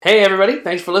Hey everybody,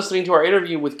 thanks for listening to our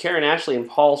interview with Karan, Ashley, and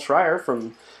Paul Schrier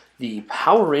from the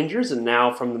Power Rangers and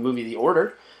now from the movie The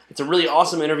Order. It's a really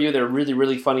awesome interview. They're really,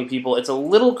 really funny people. It's a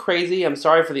little crazy. I'm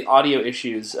sorry for the audio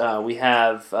issues. We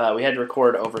had to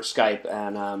record over Skype,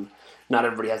 and not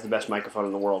everybody has the best microphone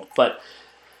in the world. But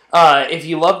if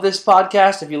you love this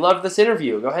podcast, if you love this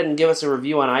interview, go ahead and give us a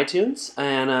review on iTunes,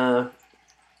 and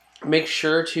make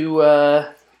sure to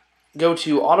go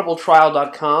to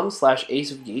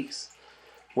audibletrial.com/aceofgeeks,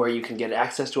 where you can get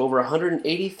access to over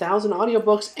 180,000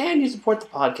 audiobooks and you support the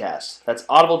podcast. That's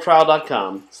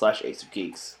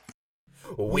audibletrial.com/aceofgeeks.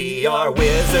 We are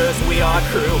wizards, we are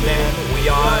crewmen, we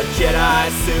are Jedi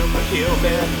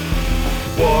superhuman,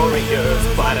 warriors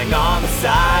fighting on the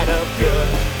side of good.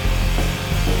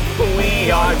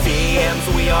 We are DMs,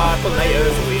 we are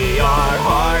players, we are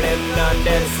hardened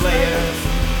undead slayers,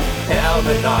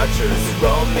 elven archers who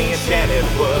roam the enchanted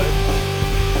wood.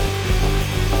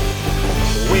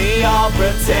 We all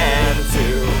pretend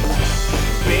to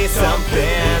be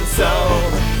something, so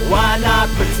why not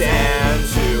pretend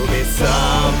to be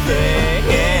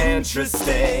something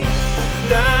interesting?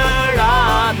 Nerd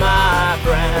on, my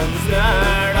friends,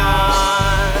 nerd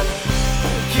on.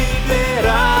 Keep it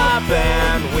up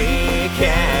and we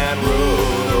can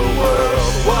rule the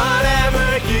world.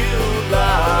 Whatever you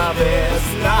love is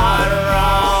not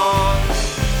wrong.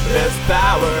 There's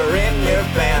power in your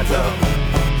phantom.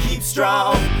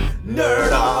 Strong,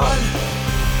 nerd on.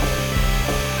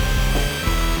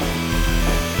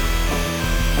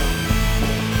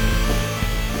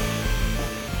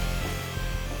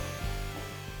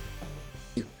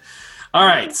 All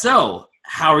right, so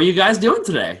how are you guys doing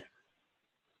today?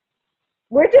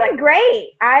 We're doing great.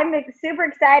 I'm super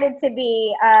excited to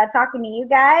be talking to you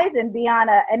guys and be on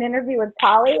an interview with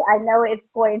Polly. I know it's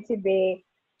going to be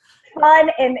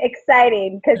fun and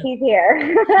exciting because he's here.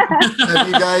 Have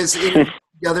you guys interviewed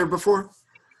together before?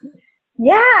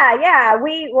 Yeah.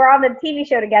 We were on the TV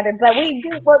show together, but when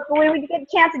we get a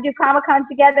chance to do Comic-Con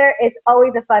together, it's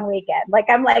always a fun weekend.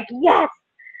 I'm like, yes.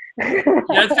 Yeah,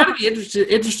 it's got to be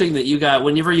interesting that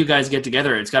whenever you guys get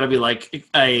together, it's got to be like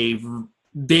a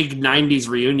big 90s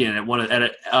reunion at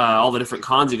all the different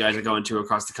cons you guys are going to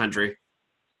across the country.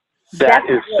 That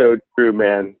is so true,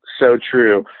 man. So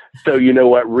true. So you know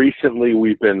what? Recently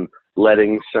we've been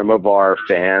letting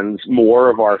more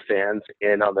of our fans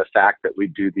in on the fact that we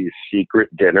do these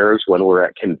secret dinners when we're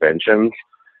at conventions.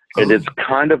 And it's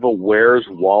kind of a Where's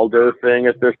Waldo thing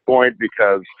at this point,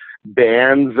 because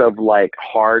bands of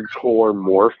hardcore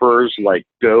morphers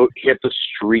go hit the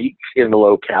streets in the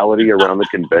locality around the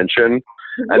convention.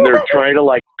 And they're trying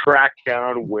to track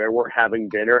down where we're having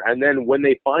dinner. And then when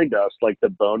they find us, the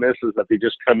bonus is that they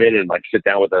just come in and sit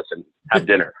down with us and have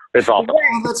dinner. It's awesome.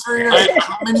 Oh, that's very nice.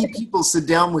 How many people sit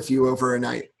down with you over a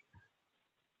night?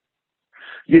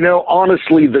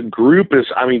 Honestly, the group is,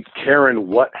 Karen,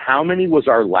 how many was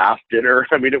our last dinner?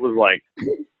 It was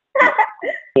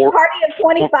Party of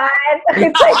 25.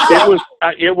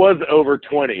 It was over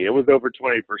 20. It was over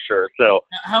 20 for sure. So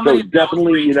how many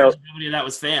definitely, how many of that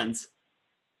was fans?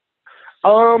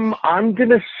 I'm going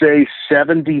to say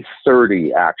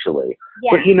 70-30 actually.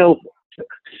 Yeah.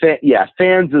 But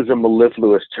fans is a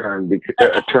mellifluous term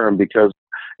because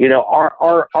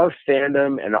our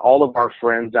fandom and all of our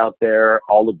friends out there,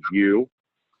 all of you,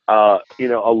 a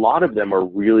lot of them are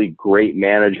really great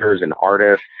managers and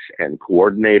artists and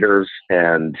coordinators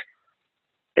and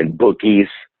bookies.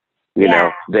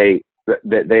 They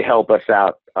help us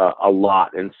out a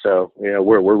lot, and so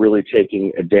we're really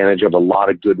taking advantage of a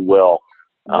lot of goodwill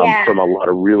from a lot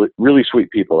of really, really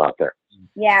sweet people out there.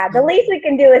 Yeah, the least we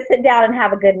can do is sit down and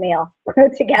have a good meal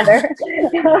together.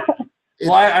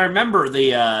 Well, I remember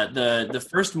the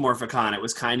first Morphicon. It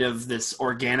was kind of this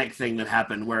organic thing that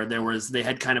happened where they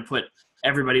had kind of put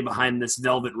everybody behind this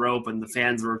velvet rope and the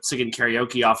fans were singing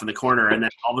karaoke off in the corner, and then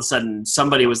all of a sudden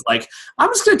somebody was like, I'm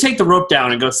just going to take the rope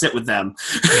down and go sit with them.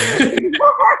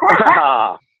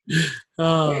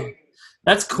 Oh,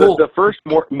 that's cool. The first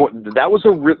that was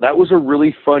a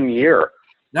really fun year.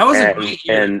 That was a great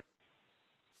year.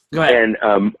 Go ahead.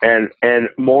 And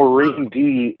Maureen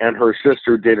D and her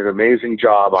sister did an amazing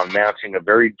job on mounting a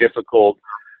very difficult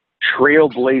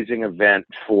trailblazing event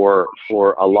for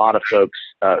a lot of folks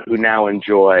who now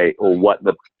enjoy what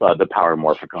the Power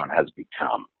Morphicon has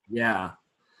become. Yeah.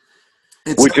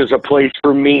 Which is a place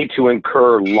for me to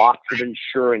incur lots of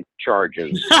insurance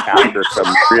charges after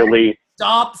some really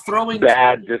stop throwing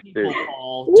bad decisions.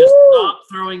 Just stop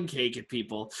throwing cake at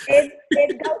people. It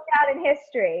goes down in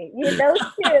history. Those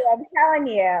two, I'm telling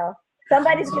you,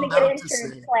 somebody's going to get an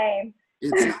insurance claim.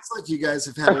 It sounds like you guys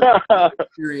have had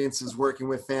experiences working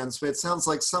with fans, but it sounds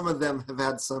like some of them have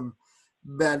had some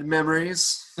bad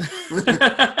memories,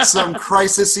 some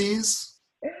crises.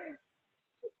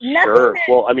 Nothing Sure.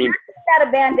 Well, I mean, nothing that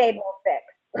a Band-Aid won't fix.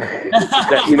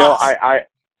 that,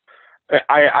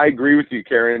 I agree with you,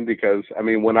 Karen, because I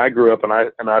mean, when I grew up and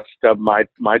I stubbed my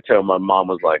toe, my mom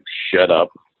was like, "Shut up."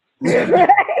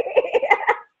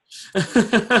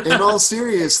 In all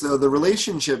serious, though, the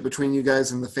relationship between you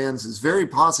guys and the fans is very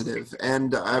positive.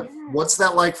 And what's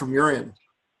that like from your end?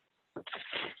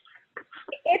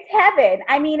 It's heaven.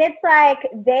 I mean, it's like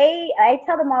I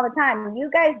tell them all the time, you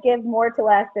guys give more to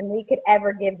us than we could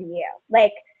ever give to you.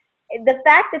 Like, the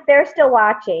fact that they're still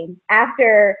watching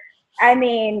after, I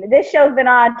mean, this show's been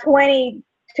on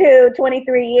 22,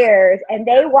 23 years, and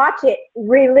they watch it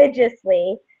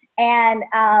religiously. And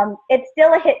it's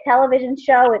still a hit television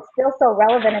show. It's still so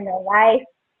relevant in their life.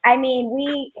 I mean,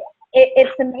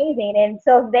 it's amazing. And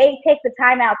so they take the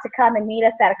time out to come and meet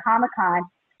us at a Comic-Con.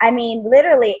 I mean,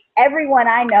 literally everyone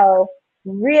I know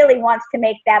really wants to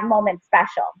make that moment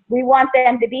special. We want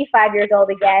them to be 5 years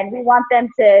old again. We want them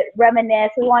to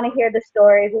reminisce. We want to hear the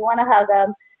stories. We want to hug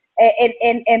them.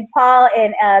 In Paul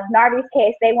and Narvi's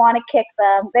case, they want to kick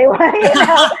them. They want,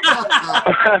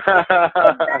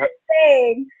 the best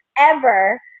thing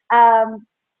ever.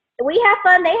 We have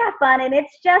fun. They have fun, and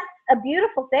it's just a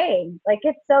beautiful thing. Like,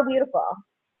 it's so beautiful.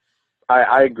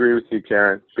 I agree with you,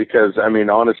 Karen, because I mean,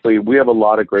 honestly, we have a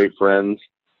lot of great friends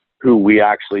who we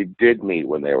actually did meet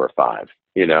when they were 5,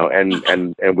 you know, and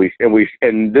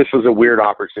this was a weird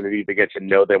opportunity to get to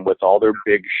know them with all their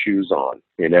big shoes on,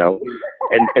 you know,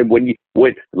 and when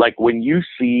you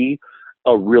see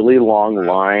a really long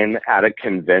line at a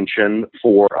convention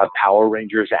for a Power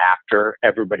Rangers actor,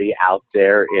 everybody out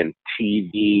there in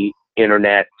TV,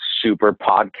 internet, super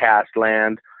podcast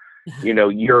land, you know,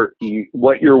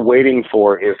 what you're waiting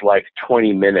for is like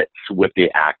 20 minutes with the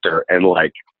actor and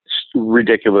like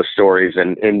ridiculous stories.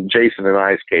 And in Jason and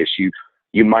I's case,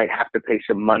 you might have to pay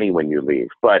some money when you leave,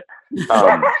 but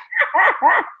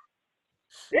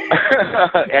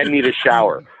and need a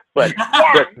shower. But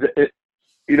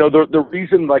you know, the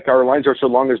reason like our lines are so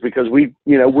long is because we're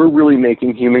really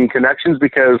making human connections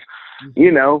because, you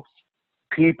know,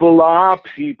 people are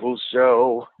people.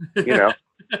 So, you know.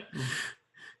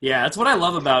 Yeah, that's what I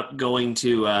love about going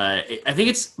to, I think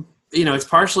it's, you know, it's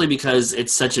partially because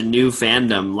it's such a new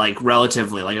fandom, like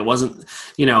relatively, like it wasn't,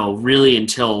 you know, really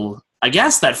until, I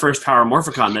guess, that first Power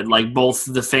Morphicon that like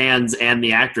both the fans and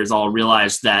the actors all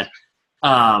realized that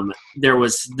there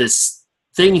was this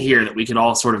thing here that we could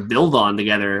all sort of build on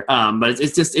together. But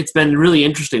it's been really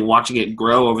interesting watching it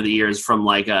grow over the years from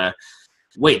like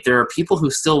wait, there are people who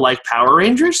still like Power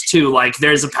Rangers to like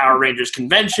there's a Power Rangers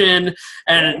convention,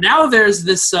 and now there's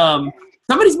this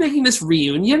somebody's making this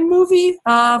reunion movie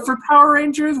for Power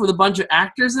Rangers with a bunch of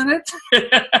actors in it.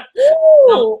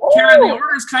 So, Karen, the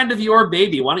Order is kind of your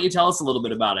baby. Why don't you tell us a little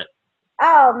bit about it?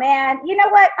 Oh man, you know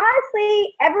what?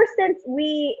 Honestly, ever since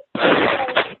we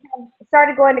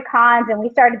started going to cons and we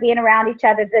started being around each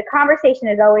other, the conversation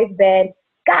has always been,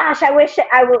 gosh, I wish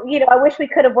we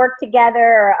could have worked together,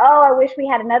 or, oh, I wish we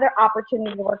had another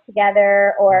opportunity to work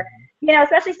together, or, you know,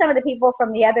 especially some of the people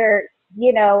from the other,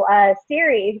 you know,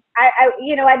 series.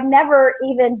 I've never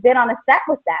even been on a set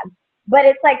with them, but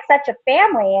it's like such a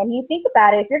family. And you think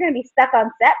about it, if you're going to be stuck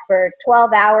on set for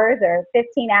 12 hours or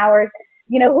 15 hours,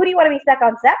 you know, who do you want to be stuck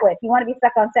on set with? You want to be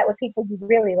stuck on set with people you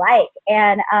really like.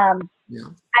 And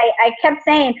I kept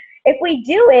saying, if we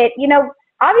do it, you know,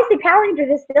 obviously Power Rangers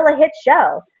is still a hit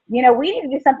show. You know, we need to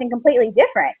do something completely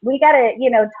different. We got to, you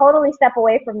know, totally step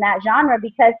away from that genre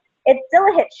because it's still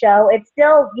a hit show. It's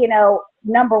still, you know,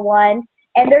 #1.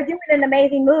 And they're doing an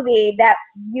amazing movie that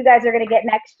you guys are going to get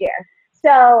next year.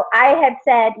 So I had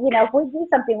said, you know, if we do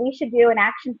something, we should do an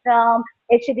action film.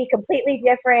 It should be completely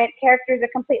different. Characters are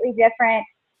completely different.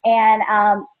 And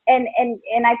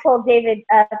I told David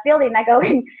Fielding, I go,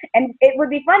 and it would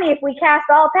be funny if we cast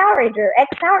all ex-Power Ranger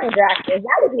actors.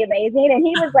 That would be amazing. And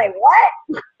he was like,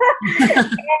 what? And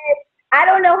I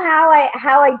don't know how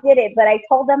I did it, but I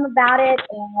told them about it.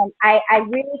 And I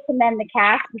really commend the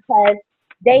cast because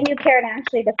they knew Karen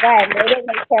Ashley, the friend. They didn't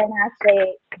know Karen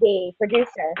Ashley, the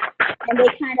producer. And they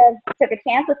kind of took a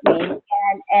chance with me,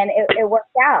 and it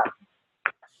worked out.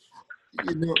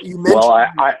 You know, you mentioned. Well,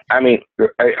 I mean,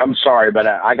 I'm sorry, but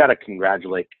I got to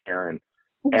congratulate Karen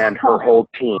and her whole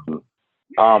team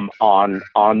on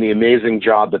the amazing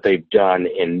job that they've done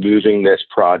in moving this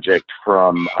project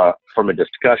from a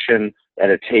discussion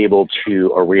at a table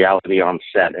to a reality on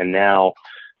set, and now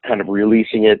kind of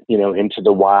releasing it, you know, into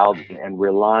the wild and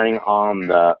relying on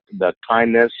the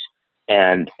kindness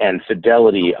and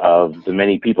fidelity of the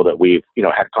many people that we've, you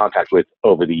know, had contact with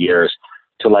over the years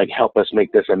to like help us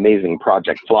make this amazing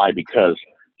project fly. Because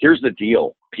here's the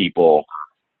deal, people.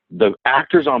 The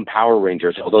actors on Power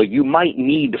Rangers, although you might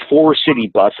need 4 city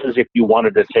buses if you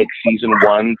wanted to take season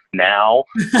 1 now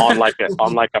on like a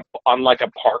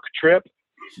park trip,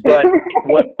 but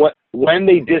when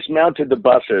they dismounted the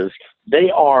buses,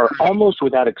 they are almost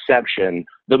without exception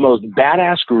the most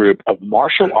badass group of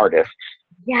martial artists,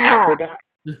 acrobats,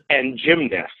 and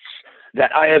gymnasts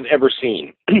that I have ever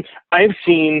seen. I have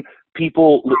seen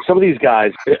people, some of these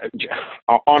guys,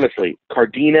 honestly,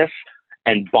 Cardenas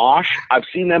and Bosch, I've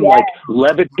seen them like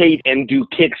levitate and do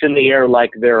kicks in the air like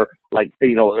they're like,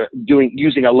 you know,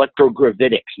 using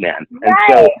electrogravitics, man. And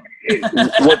so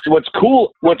what's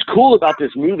cool about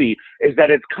this movie is that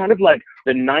it's kind of like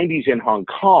the 90s in Hong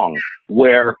Kong,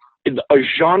 where a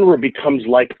genre becomes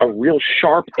like a real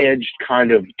sharp-edged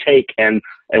kind of take, and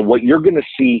what you're going to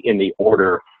see in The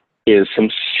Order is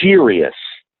some serious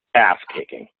ass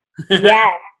kicking.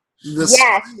 Yes.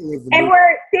 Yes, and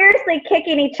we're seriously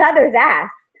kicking each other's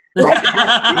ass.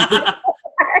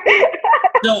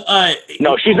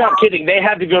 No, she's not kidding. They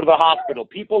had to go to the hospital.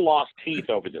 People lost teeth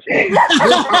over this.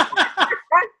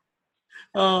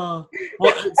 Well,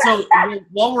 so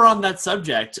while we're on that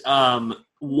subject,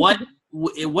 what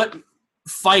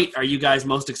fight are you guys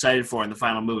most excited for in the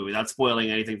final movie, without spoiling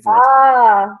anything for us?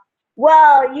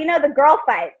 Well, you know, the girl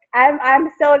fight. I'm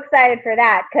so excited for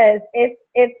that, because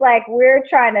it's like we're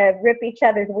trying to rip each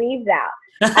other's weaves out.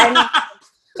 I mean,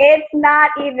 it's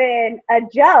not even a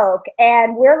joke,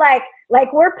 and we're like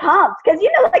we're pumped, because,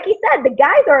 you know, like you said, the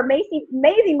guys are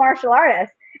amazing martial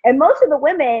artists, and most of the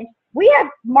women, we have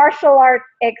martial art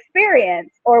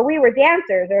experience, or we were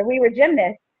dancers, or we were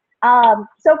gymnasts.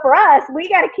 So for us, we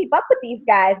got to keep up with these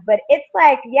guys, but it's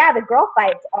like, yeah, the girl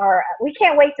fights we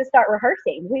can't wait to start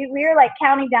rehearsing. We're like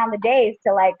counting down the days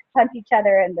to like punch each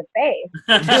other in the face.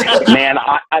 Man,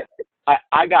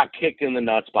 I got kicked in the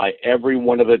nuts by every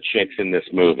one of the chicks in this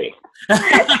movie.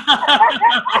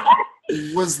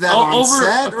 Was that on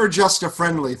set or just a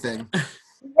friendly thing?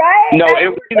 Right? No, I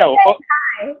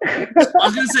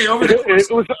was going to say over the course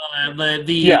of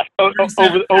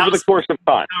over the course of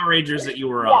time. Power Rangers that you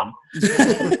were on.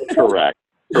 Correct.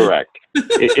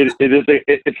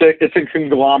 It's a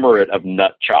conglomerate of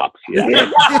nut chops.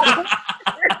 Yeah.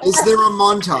 Is there a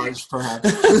montage, perhaps?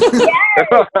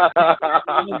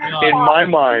 In my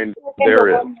mind, there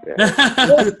is.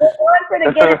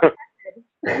 Yeah.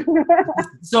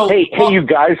 So, hey, you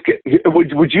guys,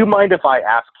 would you mind if I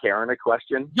ask Karen a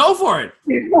question? Go for it.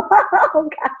 Oh,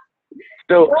 God.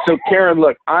 So Karen,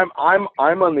 look, I'm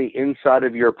on the inside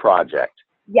of your project.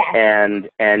 Yes.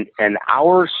 And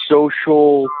our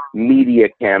social media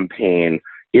campaign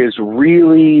is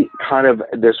really kind of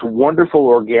this wonderful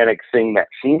organic thing that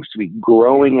seems to be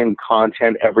growing in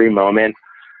content every moment.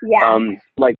 Yeah.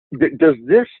 Like, does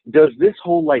this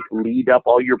whole like lead up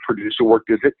all your producer work?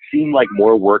 Does it seem like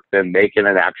more work than making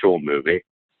an actual movie?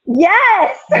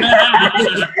 Yes.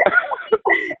 Absolutely,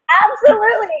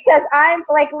 because I'm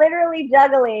like literally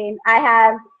juggling. I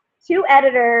have 2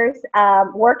 editors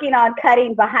working on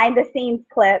cutting behind the scenes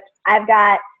clips. I've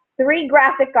got 3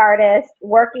 graphic artists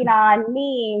working on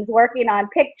memes, working on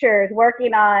pictures,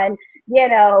 working on, you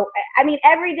know, I mean,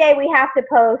 every day we have to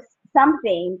post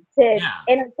something to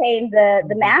entertain the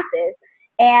masses,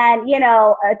 and, you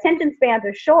know, attention spans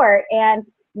are short, and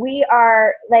we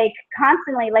are like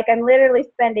constantly, like I'm literally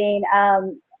spending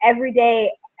every day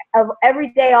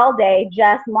all day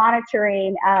just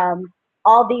monitoring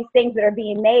all these things that are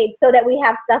being made so that we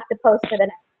have stuff to post for the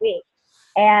next week.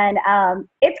 And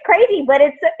it's crazy, but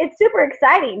it's super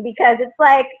exciting, because it's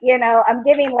like, you know, I'm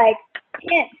giving like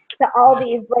hints to all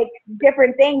these like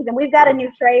different things, and we've got a new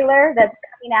trailer that's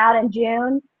coming out in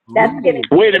June. That's gonna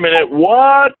wait a minute,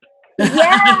 what?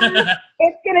 Yeah,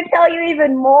 it's gonna tell you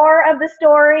even more of the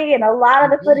story, and a lot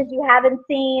of the footage you haven't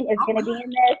seen is gonna be in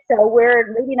this. So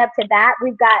we're leading up to that.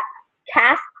 We've got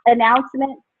cast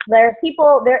announcements. There are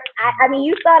people there. I mean,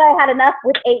 you thought I had enough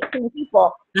with 18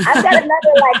 people. I've got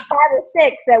another like 5 or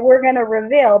 6 that we're gonna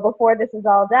reveal before this is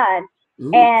all done.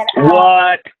 Ooh. And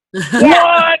what? Yeah,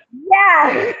 what?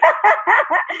 Yeah.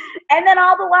 And then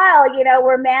all the while, you know,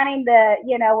 we're manning the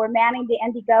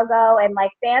Indiegogo, and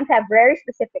like fans have very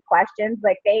specific questions.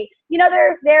 Like they, you know,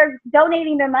 they're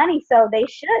donating their money, so they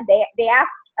should. They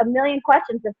ask a million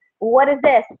questions of what is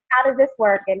this? How does this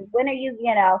work? And when are you,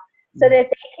 you know, so that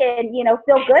they can, you know,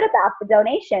 feel good about the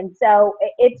donation. So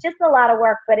it's just a lot of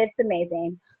work, but it's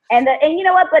amazing. And you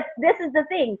know what? But this is the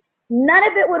thing. None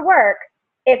of it would work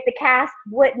if the cast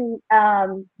wouldn't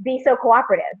be so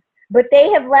cooperative. But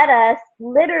they have let us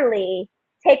literally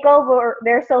take over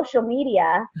their social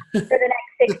media for the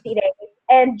next 60 days.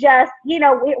 and just,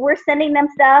 we're sending them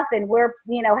stuff, and we're,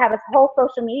 have a whole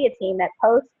social media team that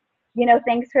posts,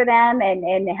 things for them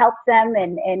and helps them.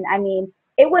 And I mean,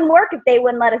 it wouldn't work if they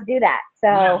wouldn't let us do that. So,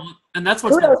 yeah, and that's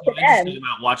what's kudos so to interesting them.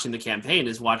 about watching the campaign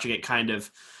is watching it kind of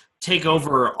take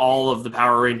over all of the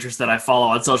Power Rangers that I follow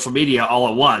on social media all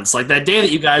at once. Like that day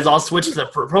that you guys all switched to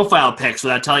profile pics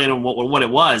without telling them what it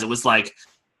was like,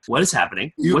 what is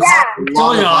happening? What's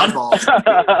going on?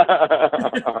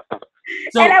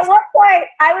 So, and at one point,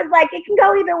 I was like, it can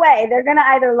go either way. They're going to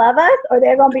either love us or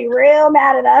they're going to be real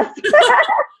mad at us.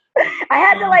 I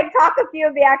had to talk a few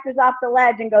of the actors off the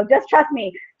ledge and go, just trust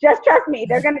me. Just trust me.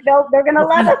 They're going to go. They're going to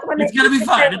love us when it's going to be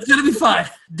fine. It's going to be fine.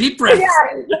 Deep breaths.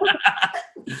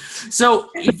 Yeah. So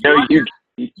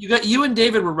you and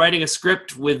David were writing a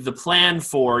script with the plan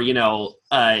for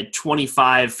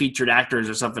 25 featured actors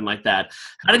or something like that.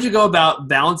 How did you go about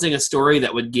balancing a story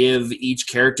that would give each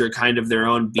character kind of their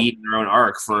own beat and their own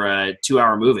arc for a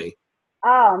 2-hour movie?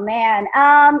 Oh man,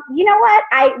 you know what?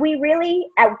 We really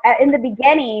in the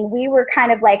beginning we were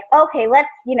kind of like, okay, let's,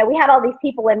 we had all these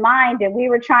people in mind, and we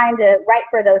were trying to write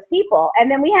for those people, and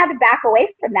then we had to back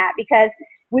away from that because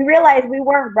we realized we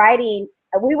weren't writing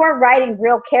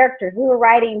real characters. We were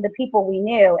writing the people we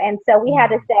knew, and so we had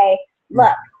to say,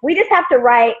 look, we just have to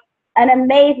write an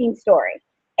amazing story.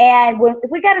 And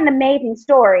if we got an amazing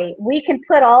story, we can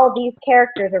put all these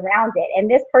characters around it. And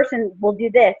this person will do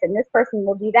this, and this person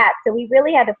will do that. So we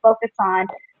really had to focus on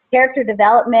character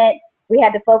development. We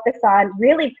had to focus on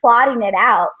really plotting it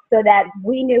out so that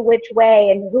we knew which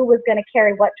way and who was going to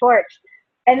carry what torch.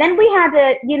 And then we had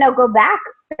to, go back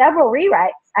several rewrites.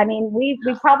 I mean, we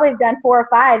probably have done 4 or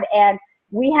 5, and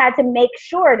we had to make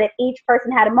sure that each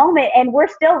person had a moment. And we're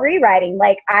still rewriting.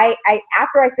 Like I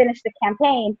after I finished the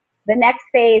campaign, the next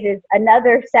phase is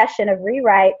another session of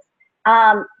rewrites,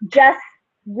 just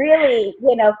really,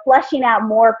 fleshing out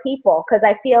more people, because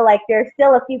I feel like there's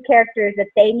still a few characters that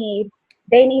they need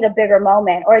a bigger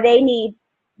moment, or they need,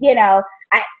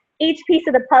 each piece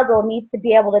of the puzzle needs to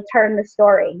be able to turn the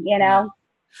story,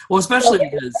 Well, especially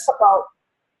so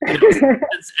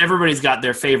because everybody's got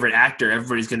their favorite actor.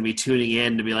 Everybody's going to be tuning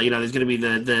in to be like, there's going to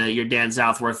be your Dan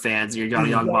Southworth fans, and your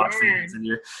Johnny Young Box fans, and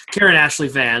your Karen Ashley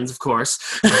fans, of course,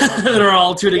 that are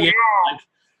all tuning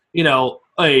in,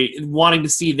 wanting to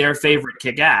see their favorite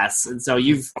kick ass. And so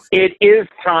It is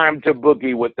time to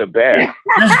boogie with the bear.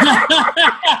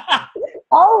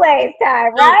 Always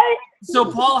time, right? So,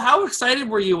 Paul, how excited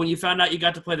were you when you found out you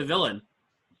got to play the villain?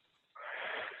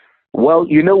 Well,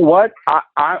 you know what?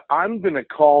 I'm going to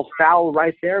call foul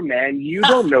right there, man. You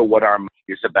don't know what our movie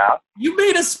is about. You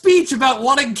made a speech about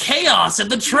wanting chaos in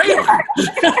the trailer.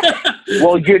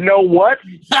 Well, you know what?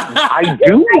 I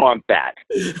do want that.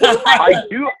 I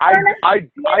do.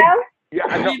 Yeah,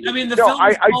 I mean, the film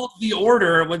is called The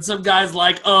Order. When some guy's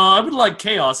like, I would like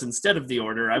chaos instead of The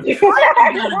Order. No,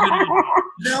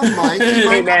 Mike,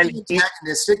 hey, man,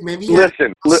 antagonistic. Maybe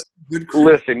listen,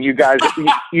 you guys.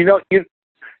 You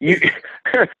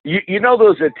know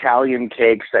those Italian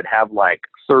cakes that have like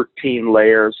 13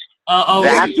 layers?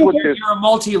 That's what this. You're a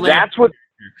multi-layer. That's what.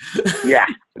 Yeah,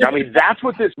 I mean that's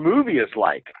what this movie is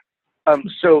like.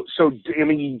 So I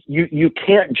mean, you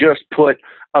can't just put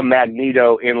a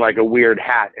Magneto in like a weird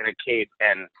hat and a cape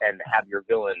and have your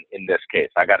villain in this case.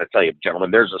 I got to tell you,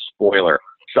 gentlemen, there's a spoiler.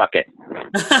 Suck it.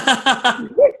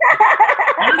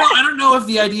 I don't know if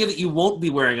the idea that you won't be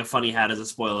wearing a funny hat is a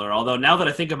spoiler, although now that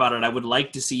I think about it, I would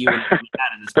like to see you in a funny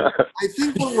hat in this movie. I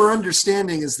think what we're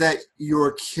understanding is that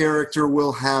your character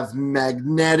will have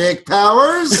magnetic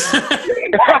powers.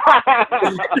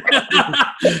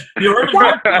 You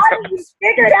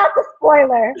figured out the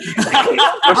spoiler.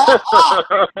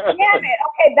 Damn it.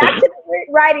 Okay, back to the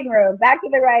writing room.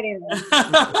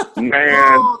 Man,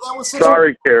 that was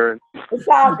sorry, Karen. It's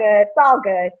all good. It's all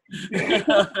good.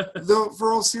 Though,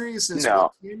 for all seriousness, no.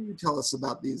 What can you tell us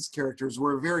about these characters?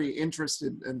 We're very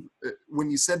interested in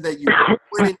when you said that you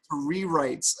went into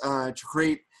rewrites to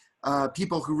create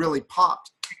people who really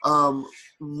popped.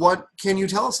 What can you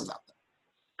tell us about them?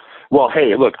 Well,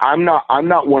 hey, look, I'm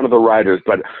not one of the writers,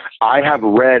 but I have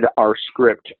read our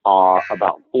script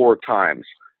about 4 times.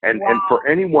 And for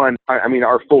anyone, I mean,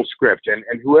 our full script, and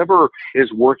whoever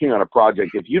is working on a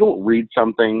project, if you don't read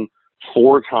something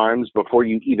 4 times before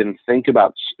you even think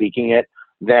about speaking it,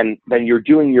 then you're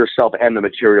doing yourself and the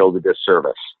material the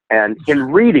disservice. And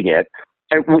in reading it,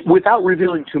 and without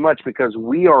revealing too much, because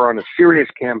we are on a serious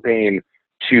campaign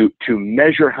to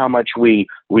measure how much we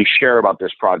share about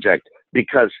this project,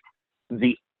 because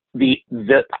the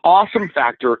awesome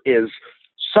factor is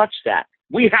such that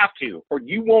we have to, or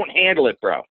you won't handle it,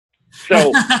 bro.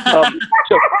 So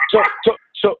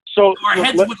So Our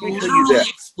heads let would me tell you literally this.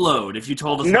 explode if you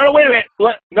told us. No, wait a minute.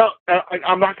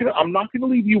 I'm not gonna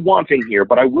leave you wanting here,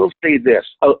 but I will say this: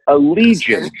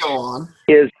 allegiance Go on.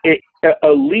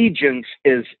 allegiance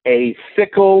is a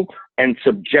fickle and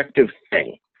subjective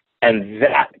thing, and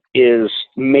that is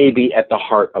maybe at the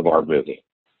heart of our movie.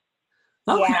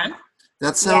 Okay. Yeah.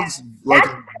 That sounds like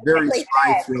That's a very perfectly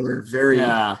spy said. thriller, very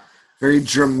Yeah. very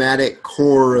dramatic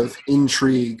core of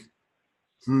intrigue.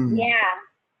 Yeah,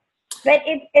 but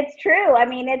it's true. I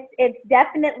mean, it's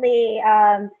definitely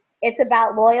it's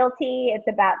about loyalty, it's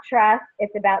about trust,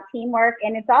 it's about teamwork,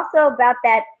 and it's also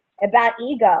about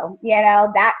ego. You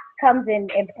know, that comes in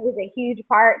and plays a huge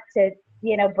part to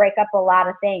break up a lot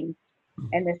of things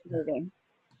in this movie.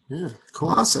 Yeah, cool.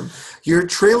 Awesome. Your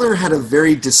trailer had a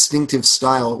very distinctive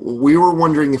style. We were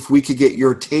wondering if we could get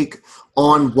your take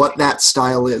on what that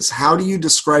style is. How do you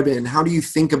describe it, and how do you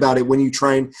think about it when you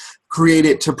try and create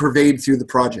it to pervade through the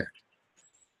project?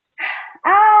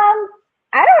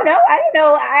 I don't know.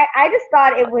 I just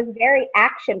thought it was very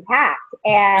action packed,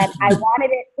 and I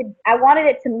wanted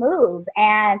it to move,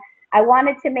 and I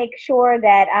wanted to make sure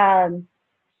that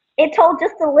it told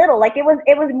just a little. Like it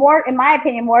was more, in my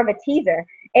opinion, more of a teaser.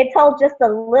 It told just a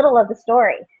little of the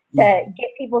story to get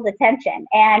people's attention.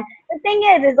 And the thing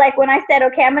is like when I said,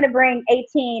 okay, I'm going to bring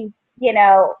 18,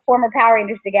 former Power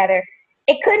Rangers together,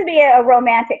 it couldn't be a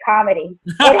romantic comedy.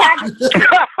 It had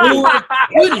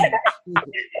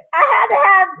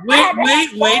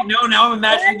Wait. No, now I'm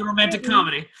imagining the romantic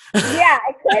comedy. Yeah,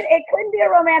 it couldn't be a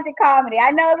romantic comedy. I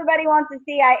know everybody wants to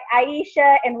see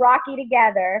Aisha and Rocky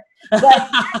together, but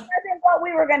that wasn't what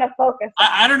we were going to focus on.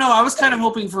 I don't know. I was kind of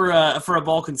hoping for a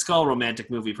Bulk and Skull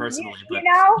romantic movie, personally. You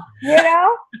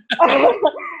know.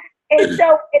 And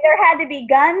so there had to be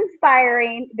guns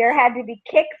firing, there had to be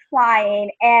kicks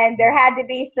flying, and there had to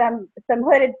be some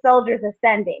hooded soldiers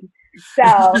ascending. So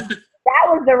that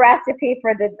was the recipe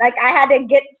for I had to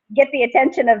get the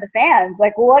attention of the fans.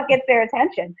 Like, what gets their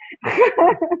attention?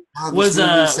 Wow, this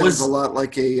movie sounds a lot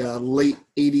like a late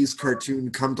 80s cartoon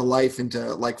come to life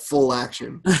into like full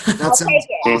action. That sounds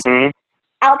awesome. Mm-hmm.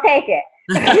 I'll take it.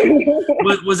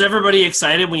 Was everybody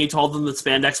excited when you told them that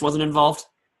spandex wasn't involved?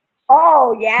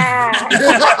 Oh yeah.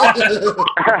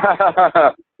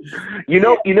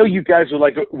 You guys are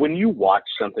like, when you watch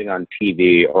something on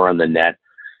TV or on the net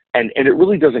and it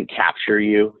really doesn't capture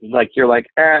you, like you're like,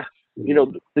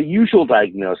 the usual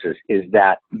diagnosis is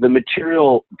that the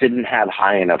material didn't have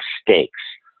high enough stakes,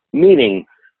 meaning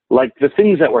like the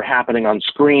things that were happening on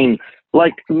screen,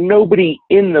 like nobody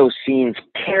in those scenes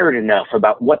cared enough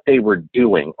about what they were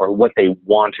doing or what they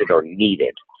wanted or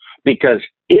needed. Because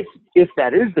if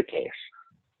that is the case,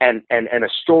 and a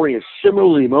story is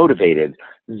similarly motivated,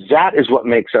 that is what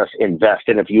makes us invest.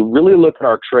 And if you really look at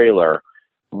our trailer,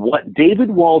 what David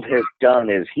Wald has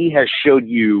done is he has showed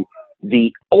you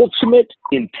the ultimate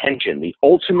intention, the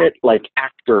ultimate like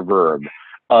actor verb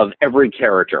of every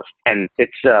character, and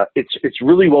it's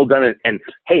really well done. And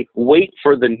hey, wait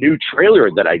for the new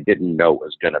trailer that I didn't know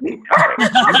was going to be coming.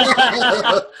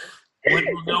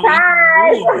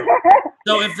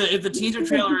 So if the teaser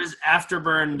trailer is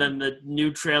Afterburn, then the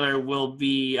new trailer will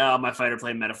be my fighter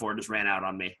plane metaphor just ran out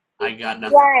on me. I got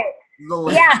nothing. Right.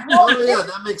 Yeah.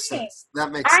 That makes sense.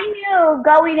 I knew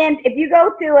going in, if you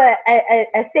go through a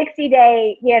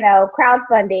 60-day,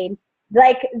 crowdfunding,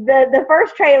 like the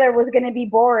first trailer was going to be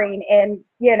boring in,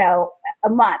 a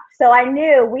month. So I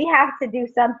knew we have to do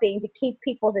something to keep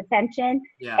people's attention.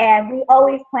 Yeah. And we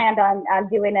always planned on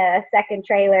doing a second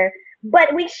trailer.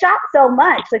 But we shot so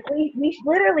much. Like we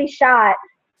literally shot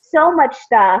so much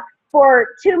stuff.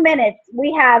 For 2 minutes,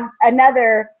 we have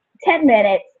another 10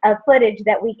 minutes of footage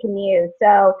that we can use.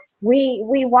 So we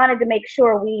wanted to make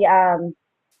sure we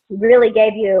really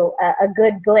gave you a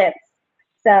good glimpse.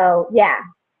 So yeah,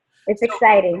 it's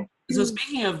exciting. So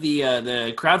speaking of the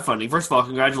crowdfunding, first of all,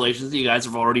 congratulations! You guys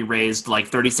have already raised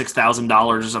like $36,000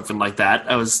 or something like that.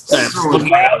 I was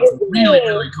looking at it. It was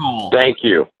really cool. Thank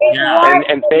you. Yeah,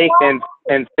 and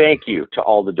thank you to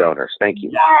all the donors. Thank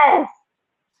you. Yes.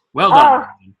 Well done.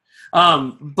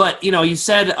 But you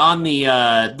said on the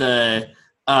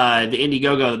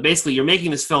Indiegogo, basically you're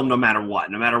making this film no matter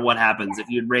what happens. If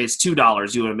you'd raised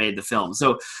 $2, you would have made the film.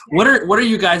 So what are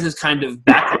you guys' kind of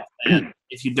backup plan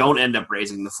if you don't end up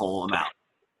raising the full amount?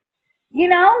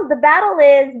 The battle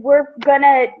is we're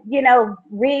gonna,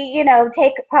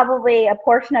 take probably a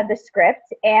portion of the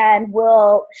script and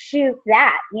we'll shoot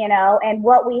that, and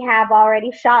what we have already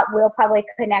shot, we'll probably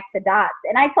connect the dots.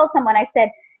 And I told someone, I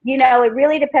said, it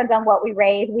really depends on what we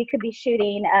raise. We could be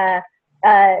shooting a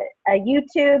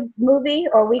YouTube movie,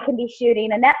 or we can be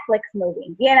shooting a Netflix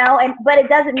movie, but it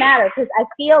doesn't matter because I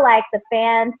feel like the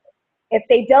fans if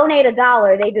they donate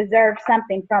 $1, they deserve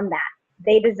something from that.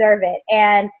 They deserve it.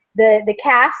 And the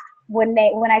cast, when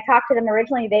I talked to them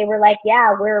originally, they were like,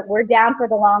 yeah, we're down for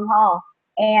the long haul.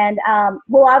 And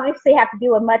we'll obviously have to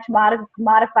do a much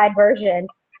modified version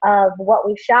of what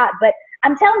we shot. But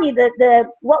I'm telling you, the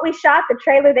what we shot, the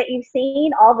trailer that you've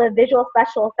seen, all the visual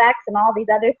special effects and all these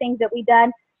other things that we've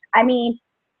done, I mean,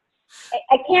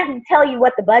 I can't tell you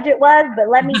what the budget was, but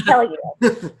let me tell you,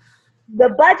 the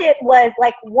budget was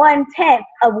like 1/10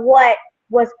 of what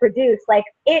was produced. Like,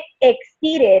 it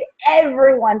exceeded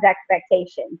everyone's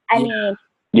expectations. I mean,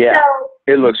 so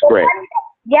it looks great.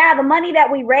 The money that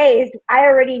we raised, I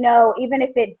already know, even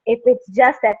if it's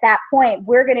just at that point,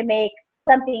 we're going to make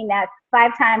something that's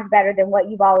 5 times better than what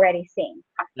you've already seen.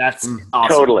 That's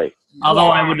awesome. Totally. Although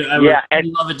I would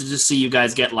love it to just see you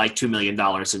guys get like $2 million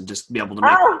and just be able to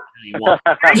make whatever you want.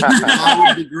 That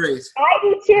would be great. I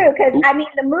do too, because I mean,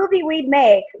 the movie we'd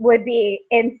make would be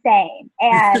insane.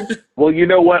 And well, you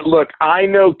know what? Look, I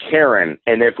know Karen,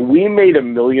 and if we made $1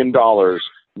 million,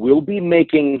 we'll be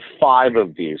making 5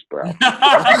 of these, bro.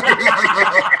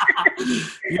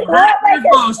 You're right in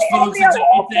your boast, folks.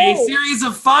 It's a series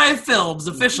of 5 films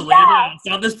officially announced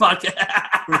on this podcast.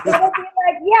 It'll be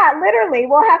like, yeah, literally,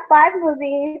 we'll have 5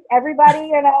 movies.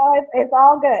 Everybody, it's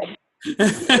all good.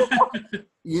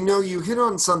 You hit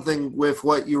on something with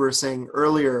what you were saying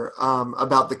earlier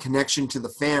about the connection to the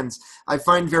fans. I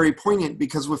find very poignant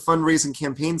because with fundraising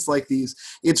campaigns like these,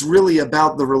 it's really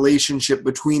about the relationship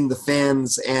between the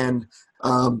fans and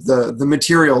the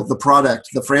material, the product,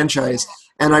 the franchise.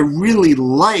 And I really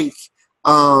like,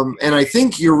 and I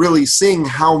think you're really seeing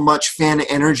how much fan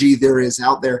energy there is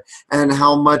out there and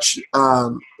how much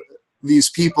these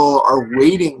people are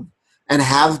waiting and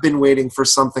have been waiting for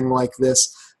something like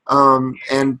this.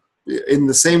 And in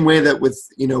the same way that with,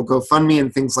 GoFundMe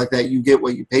and things like that, you get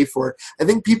what you pay for. I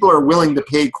think people are willing to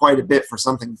pay quite a bit for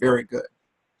something very good.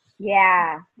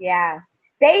 Yeah.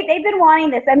 They've been wanting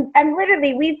this. And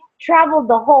literally, we've traveled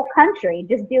the whole country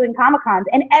just doing Comic-Cons.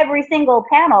 And every single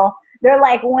panel, they're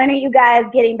like, when are you guys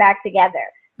getting back together?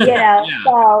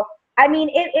 So, I mean,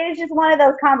 it is just one of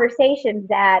those conversations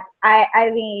that,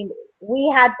 I mean, we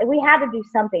had to do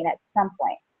something at some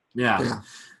point. Yeah.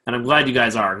 And I'm glad you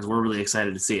guys are, because we're really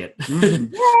excited to see it.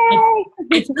 Yay!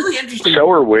 It's really interesting. So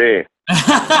are we.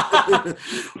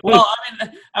 Well, I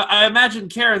mean, I imagine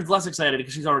Karen's less excited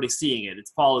because she's already seeing it.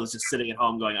 It's Paul who's just sitting at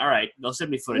home going, all right, they'll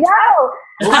send me footage. No!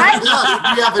 We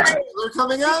have a trailer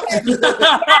coming out?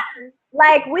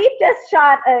 Like, we've just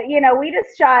shot, we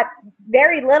just shot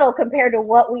very little compared to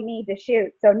what we need to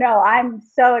shoot. So, no, I'm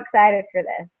so excited for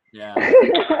this. Yeah.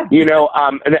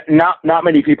 Not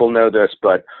many people know this,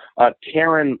 but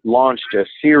Karen launched a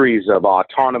series of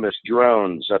autonomous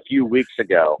drones a few weeks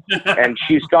ago, and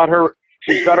she's got her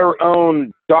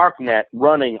own darknet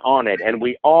running on it, and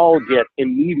we all get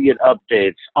immediate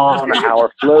updates on our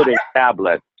floating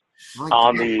tablet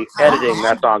on the editing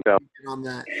that's ongoing.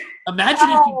 Imagine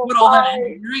if you put all that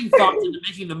engineering thoughts into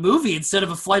making the movie instead of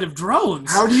a flight of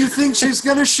drones. How do you think she's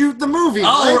going to shoot the movie?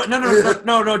 Oh, no,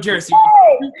 Jarys.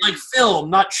 Like film,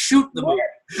 not shoot the movie.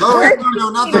 Oh, no,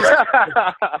 not those.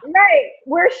 Right.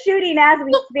 We're shooting as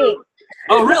we speak.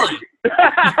 Oh, really?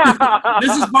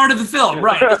 This is part of the film,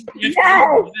 right?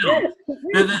 Yes.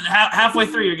 And then halfway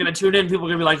through, you're going to tune in. People are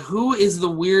going to be like, who is the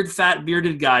weird, fat,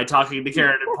 bearded guy talking to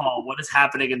Karen and Paul? What is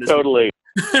happening in this Totally.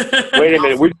 Wait a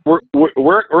minute.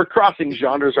 We're crossing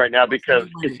genres right now because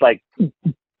it's like,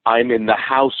 I'm in the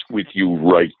house with you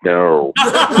right now.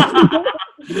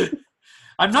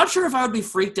 I'm not sure if I would be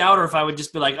freaked out or if I would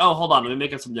just be like, oh, hold on, let me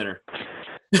make up some dinner.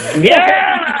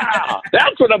 Yeah!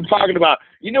 That's what I'm talking about.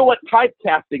 You know what?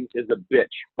 Typecasting is a bitch,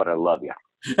 but I love you.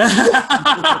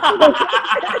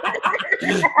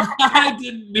 I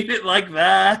didn't mean it like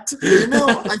that.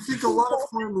 I think a lot of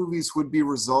horror movies would be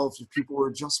resolved if people were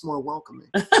just more welcoming.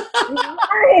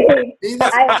 Right.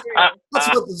 That's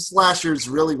what the slashers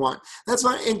really want. That's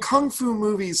why in kung fu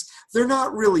movies, they're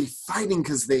not really fighting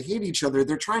because they hate each other.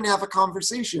 They're trying to have a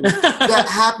conversation that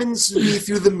happens to be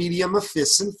through the medium of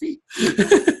fists and feet.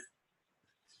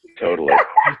 Totally.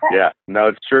 Yeah. No,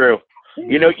 it's true.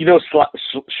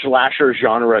 Slasher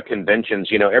genre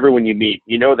conventions, everyone you meet,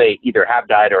 they either have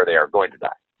died or they are going to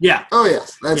die. Yeah. Oh,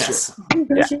 yes. That's true.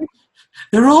 Yeah.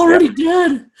 They're already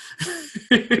dead.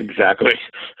 Exactly.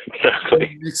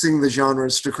 Mixing the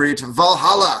genres to create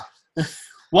Valhalla.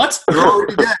 What? They're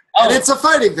already dead. Oh. And it's a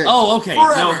fighting thing. Oh, okay.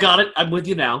 Forever. No, got it. I'm with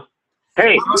you now.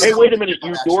 Hey, wait a minute,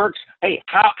 you dorks. Hey,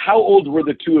 how old were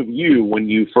the two of you when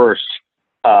you first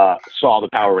saw the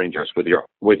Power Rangers with your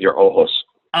ojos?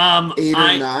 8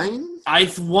 or 9?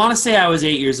 I want to say I was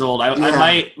 8 years old.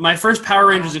 My first Power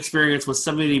Rangers experience was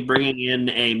somebody bringing in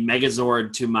a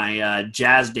Megazord to my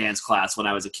jazz dance class when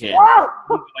I was a kid. Whoa!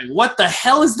 Like, what the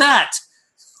hell is that?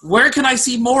 Where can I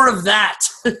see more of that?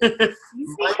 You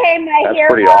became my That's hero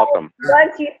pretty awesome.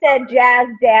 once you said jazz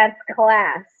dance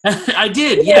class. I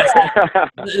did, yes.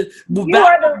 Back when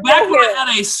I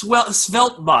had a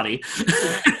svelte body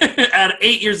at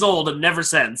 8 years old and never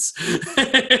since.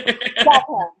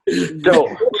 So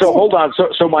hold on.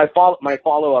 So my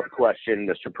follow-up question,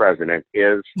 Mr. President,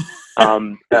 is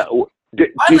did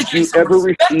you ever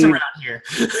receive around here?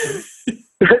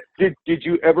 did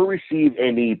you ever receive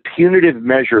any punitive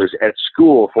measures at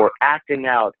school for acting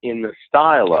out in the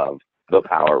style of the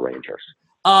Power Rangers?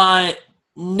 No,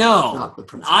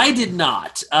 I did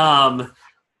not. I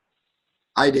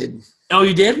did. Oh,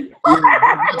 you did?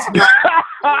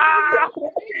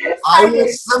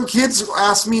 Some kids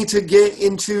asked me to get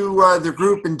into the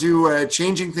group and do a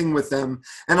changing thing with them,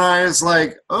 and I was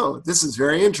like, "Oh, this is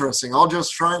very interesting. I'll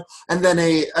just try." And then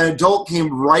an adult came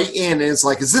right in and is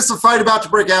like, "Is this a fight about to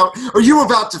break out? Are you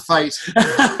about to fight?"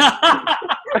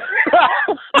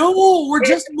 No, we're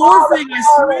just morphing, I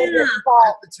swear.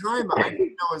 At the time, I didn't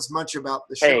know as much about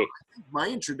the show. Hey, my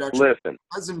introduction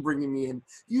wasn't bringing me in.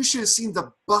 You should have seen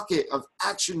the bucket of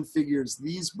action figures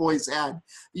these boys had.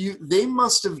 They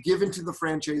must have given to the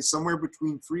franchise somewhere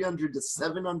between $300 to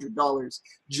 $700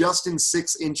 just in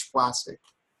 6-inch plastic.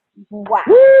 Wow.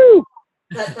 Woo!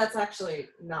 That's actually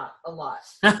not a lot.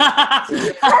 I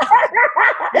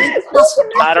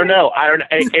don't know.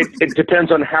 It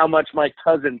depends on how much my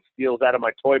cousin steals out of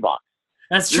my toy box.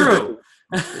 That's true.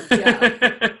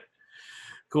 Yeah.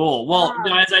 Cool. Well,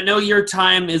 guys, I know your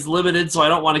time is limited, so I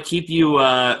don't want to keep you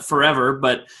forever,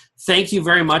 but thank you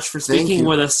very much for speaking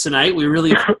with us tonight. We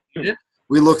really appreciate it.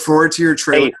 We look forward to your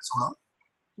trailer as well.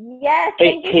 Yes,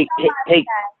 thank you so much,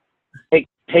 guys.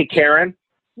 Hey, Karen?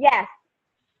 Yes.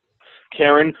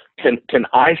 Karen, can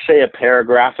I say a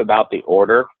paragraph about the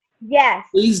order? Yes.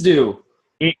 Please do.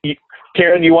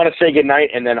 Karen, you want to say goodnight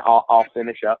and then I'll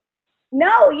finish up?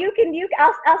 No, you can.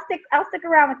 I'll stick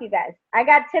around with you guys. I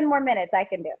got 10 more minutes. I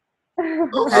can do.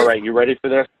 Okay. All right, you ready for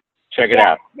this? Check it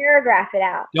out. Paragraph it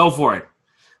out. Go for it.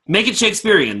 Make it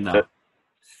Shakespearean, though.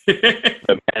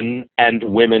 The men and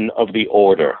women of the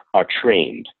Order are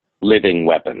trained, living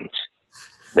weapons.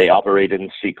 They operate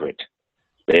in secret.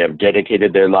 They have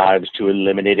dedicated their lives to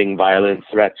eliminating violent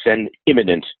threats and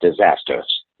imminent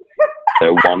disasters.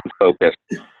 Their one focus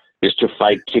is to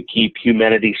fight to keep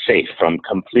humanity safe from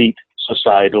complete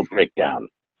societal breakdown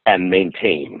and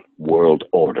maintain world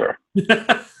order.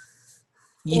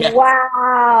 Yeah.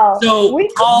 Wow. So,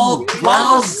 Paul,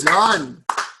 Well done.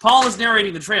 Paul is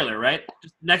narrating the trailer, right?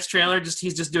 Next trailer,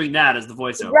 he's just doing that as the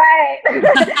voiceover. Right.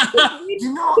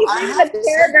 You know, He's I reading have a to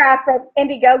say, paragraph from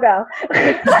Indiegogo.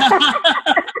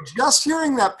 just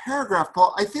hearing that paragraph,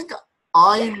 Paul, I think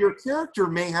I and your character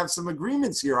may have some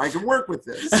agreements here. I can work with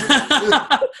this.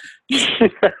 It's the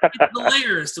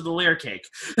layers to the layer cake.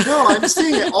 No, I'm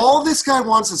saying all this guy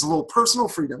wants is a little personal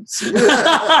freedoms. He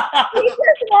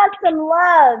just wants some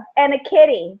love and a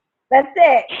kitty. That's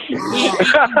it.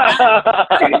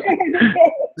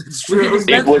 It's true.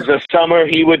 It was a summer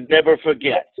he would never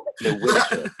forget, the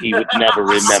winter he would never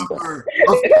remember.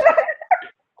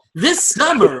 This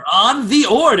summer on The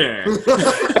Order.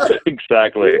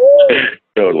 Exactly.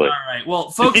 Totally. All right.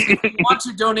 Well, folks, if you want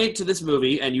to donate to this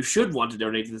movie, and you should want to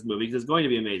donate to this movie because it's going to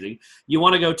be amazing, you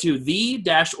want to go to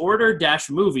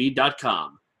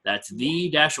the-order-movie.com. That's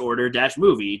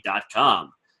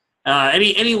the-order-movie.com.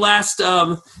 Any last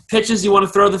pitches you want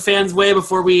to throw the fans' way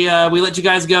before we let you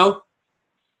guys go?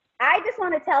 I just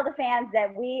want to tell the fans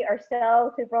that we are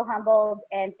so super humbled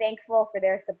and thankful for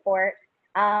their support.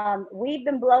 We've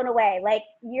been blown away. Like,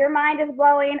 your mind is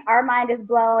blowing, our mind is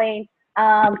blowing.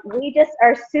 We just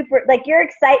are super, like, your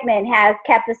excitement has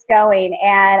kept us going,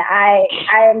 and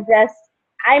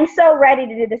I'm so ready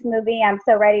to do this movie. I'm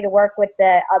so ready to work with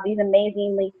these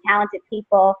amazingly talented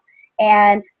people.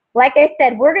 And like I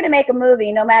said, we're going to make a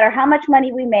movie. No matter how much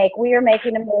money we make, we are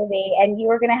making a movie, and you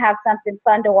are going to have something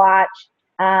fun to watch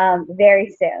very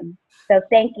soon. So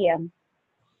thank you.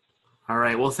 All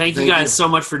right. Well, thank you guys so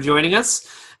much for joining us,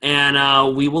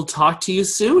 and we will talk to you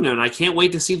soon, and I can't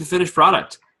wait to see the finished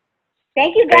product.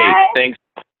 Thank you, guys. Hey, thanks.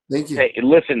 Thank you. Hey,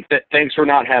 listen, thanks for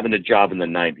not having a job in the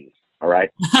 90s, all right?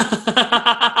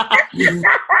 You're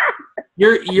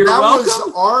welcome. That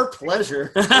was our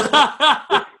pleasure.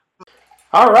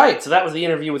 All right, so that was the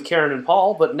interview with Karan and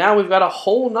Paul, but now we've got a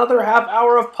whole nother half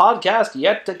hour of podcast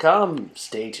yet to come.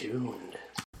 Stay tuned.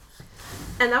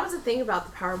 And that was the thing about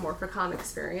the Power Morphicon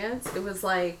experience. It was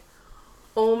like,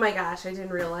 Oh my gosh, I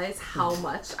didn't realize how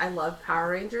much I loved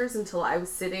Power Rangers until I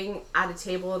was sitting at a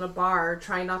table in a bar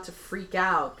trying not to freak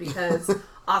out because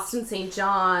Austin St.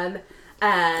 John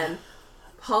and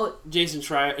Jason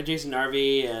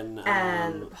Narvey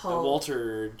and Paul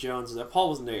Walter Jones. Paul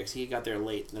wasn't there because he got there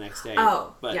late the next day.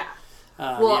 Oh, but, yeah.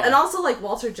 Yeah. And also, like,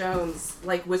 Walter Jones,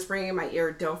 like, whispering in my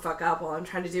ear, don't fuck up while I'm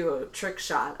trying to do a trick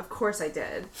shot. Of course I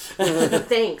did.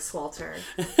 Thanks, Walter.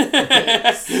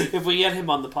 Thanks. If we get him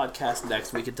on the podcast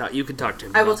next, we can talk. You can talk to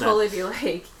him. I will totally be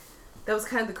like, that was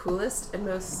kind of the coolest and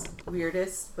most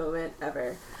weirdest moment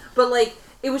ever. But, like,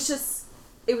 it was just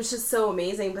so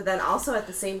amazing. But then also at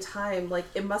the same time, like,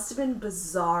 it must have been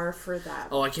bizarre for them.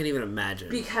 Oh, I can't even imagine.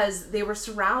 Because they were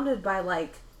surrounded by,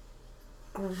 like,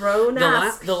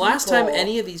 grown-ass the last time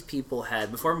any of these people had,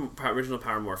 before original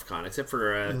Power Morphicon, except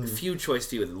for a few of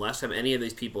them, the last time any of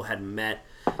these people had met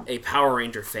a Power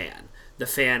Ranger fan, the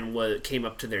fan came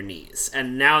up to their knees.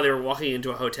 And now they were walking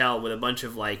into a hotel with a bunch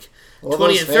of, like,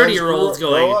 20 and 30-year-olds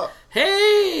going,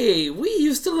 hey, we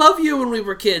used to love you when we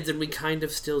were kids, and we kind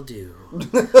of still do.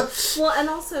 Well, and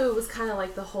also it was kind of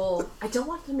like the whole, I don't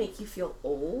want to make you feel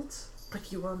old, but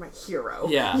you are my hero.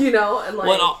 Yeah. You know? And like...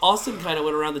 Well, Austin kind of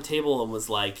went around the table and was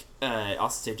like,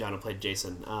 Austin St. John, who played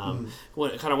Jason, kind of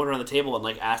went around the table and,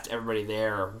 like, asked everybody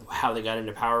there how they got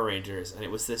into Power Rangers. And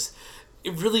it was this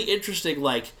really interesting,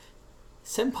 like,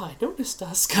 senpai noticed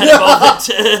us kind of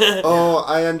moment. Oh,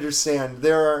 I understand.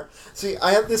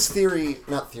 I have this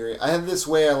I have this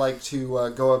way I like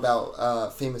to go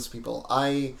about famous people.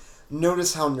 I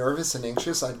notice how nervous and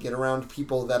anxious I'd get around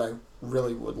people that I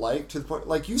really would like, to the point,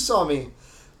 like, you saw me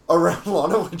around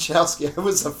Lana Wachowski. I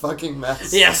was a fucking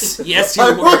mess. Yes, you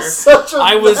I were. Was such a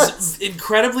I mess. was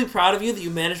incredibly proud of you that you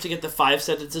managed to get the 5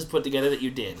 sentences put together that you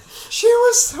did. She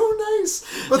was so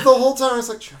nice. But the whole time I was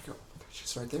like, should I go?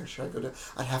 She's right there. Should I go down?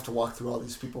 I'd have to walk through all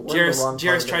these people.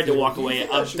 Jairus tried to walk away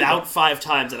about 5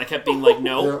 times, and I kept being like,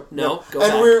 no, go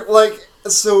back. And we're like,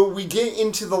 so we get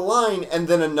into the line, and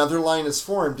then another line is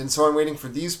formed, and so I'm waiting for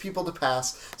these people to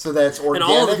pass, so that it's organic.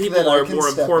 And all the people are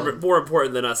more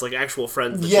important than us, like actual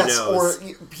friends that she knows.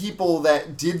 Or people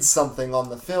that did something on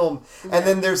the film, and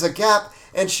then there's a gap,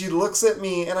 and she looks at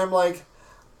me, and I'm like,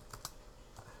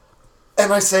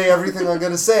 and I say everything I'm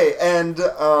going to say, and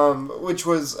which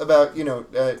was about,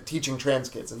 teaching trans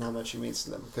kids and how much she means to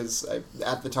them, because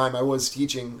at the time I was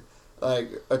teaching,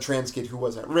 like, a trans kid who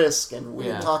was at risk, and we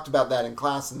had talked about that in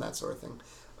class and that sort of thing,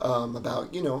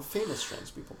 about, famous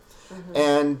trans people. Mm-hmm.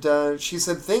 And she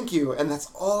said, thank you, and that's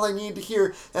all I need to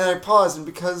hear, and I paused, and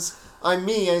because I'm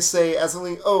me, I say, as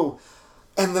only,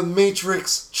 and the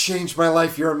Matrix changed my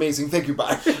life. You're amazing. Thank you.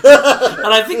 Bye.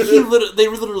 And I think they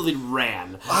literally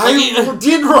ran. I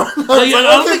did run.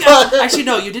 Actually,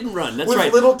 no, you didn't run. That's With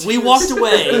right. little tears. We walked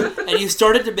away, and you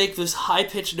started to make this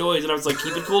high-pitched noise, and I was like,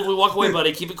 keep it cool till we walk away,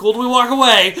 buddy. Keep it cool till we walk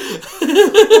away.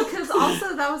 Because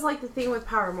also, that was, like, the thing with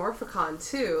Power Morphicon,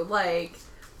 too. Like,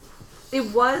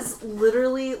 it was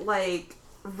literally, like,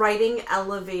 riding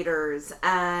elevators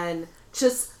and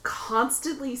just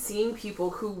constantly seeing people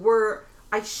who were...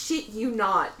 I shit you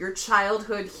not, your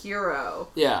childhood hero.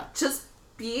 Yeah. Just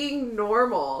being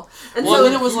normal. And well, so,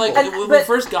 then it was like, when we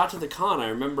first got to the con, I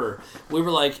remember, we were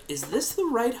like, is this the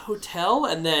right hotel?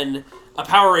 And then a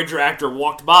Power Ranger actor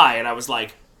walked by, and I was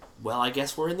like, well, I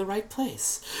guess we're in the right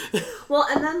place. Well,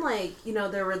 and then, like,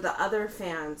 there were the other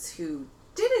fans who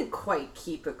didn't quite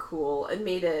keep it cool and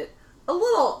made it a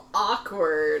little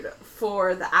awkward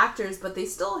for the actors, but they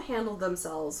still handled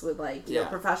themselves with, like,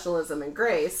 professionalism and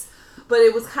grace. But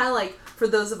it was kind of like, for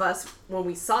those of us, when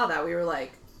we saw that, we were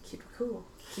like, keep it cool.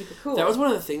 Keep it cool. That was one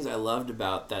of the things I loved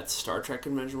about that Star Trek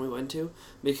convention we went to,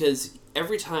 because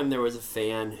every time there was a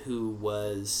fan who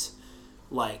was,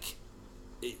 like,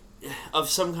 of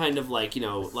some kind of, like,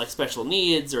 like special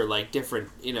needs or, like, different,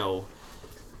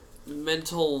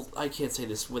 mental... I can't say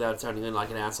this without sounding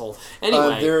like an asshole.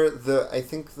 Anyway. I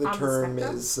think the term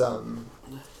is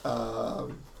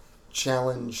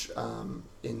challenge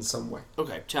in some way.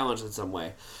 Okay, challenge in some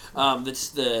way. That's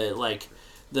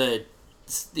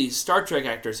these Star Trek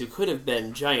actors who could have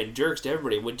been giant jerks to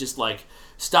everybody would just, like,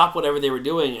 stop whatever they were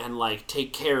doing and, like,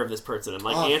 take care of this person and,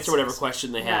 like, answer whatever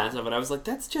question they had and stuff. And I was like,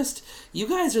 that's just... You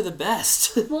guys are the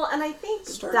best. Well, and I think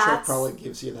Star Trek probably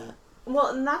gives you that. Well,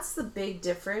 and that's the big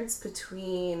difference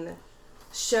between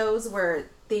shows where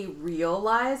they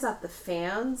realize that the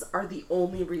fans are the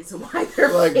only reason why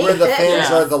they're like where the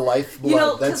fans are the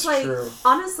lifeblood. That's like, true.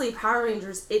 Honestly, Power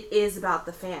Rangers, it is about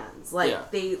the fans. Like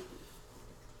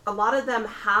a lot of them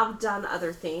have done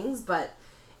other things, but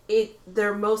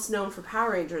they're most known for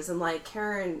Power Rangers. And like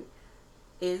Karan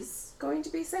is going to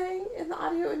be saying in the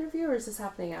audio interview, or is this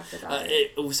happening after that?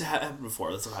 It was happened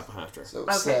before. This will happen after. So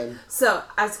Okay. sad. So,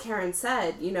 as Karen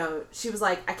said, she was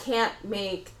like, I can't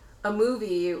make a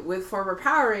movie with former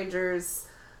Power Rangers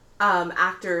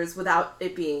actors without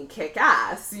it being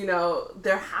kick-ass.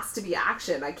 There has to be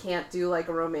action. I can't do, like,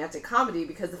 a romantic comedy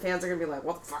because the fans are going to be like,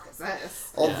 what the fuck is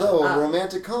this? Although a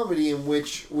romantic comedy in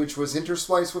which was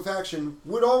interspliced with action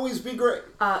would always be great.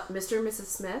 Mr. and Mrs.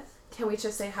 Smith, can we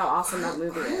just say how awesome that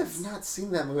movie I is? have not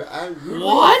seen that movie. I think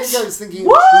I was thinking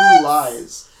What? of True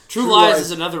Lies. True Lies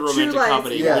is another romantic Lies,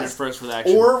 comedy yes. interspersed with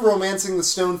action. Or Romancing the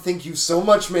Stone. Thank you so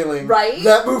much, Mae Linh. Right?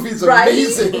 That movie's Right?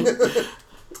 amazing.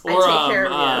 Or I take care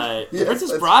of you. The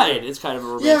Princess Bride is kind of a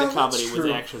romantic comedy that's with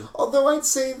true. action. Although I'd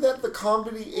say that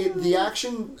the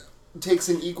action takes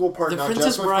an equal part The not Princess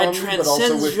just with Bride comedy, but also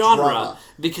transcends with genre drama.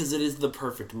 because it is the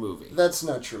perfect movie. That's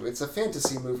not true. It's a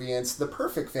fantasy movie, and it's the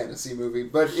perfect fantasy movie,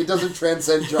 but it doesn't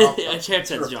transcend genre. It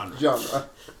transcends genre.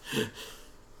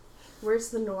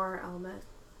 Where's the noir element?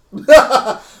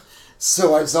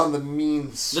 So I was on the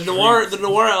mean The streak.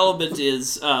 noir element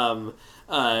is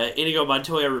Inigo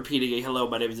Montoya repeating a "Hello,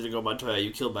 my name is Inigo Montoya.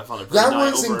 You killed my father." That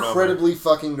over was and over." incredibly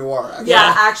fucking noir. Actually.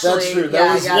 Yeah, actually. That's true. Yeah,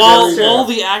 That was yeah, very While noir.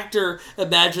 the actor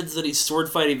imagines that he's sword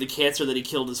fighting the cancer that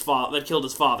killed his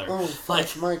father. Oh,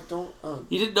 fuck, Mike, don't...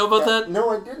 You didn't know about that?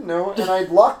 No, I didn't know, and I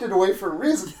locked it away for a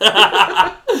reason.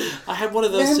 I had one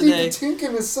of those Mandy today.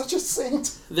 Patinkin is such a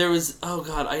saint. There was I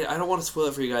don't want to spoil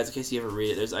it for you guys in case you ever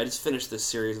read it. I just finished this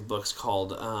series of books called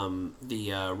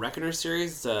the Reckoner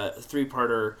series. It's a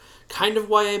 3-parter kind of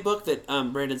YA book that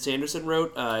Brandon Sanderson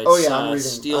wrote. I'm reading. I'm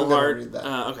Steelheart. gonna read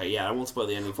that. Okay, yeah, I won't spoil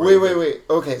the ending for you. Wait.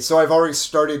 Okay, so I've already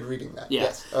started reading that. Yeah.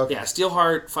 Yes. Okay. Yeah,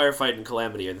 Steelheart, Firefight, and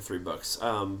Calamity are the 3 books.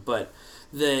 But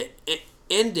the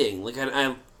ending, like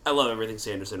I love everything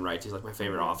Sanderson writes. He's like my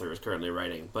favorite author who's currently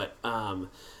writing. But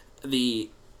the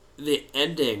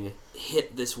ending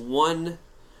hit this one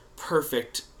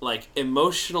perfect like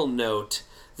emotional note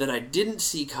that I didn't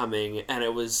see coming, and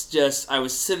it was just I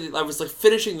was like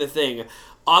finishing the thing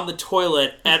on the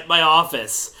toilet at my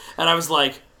office, and I was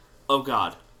like, oh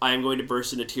god, I am going to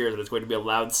burst into tears, and it's going to be a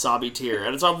loud sobby tear,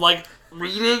 and so I'm like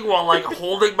reading while like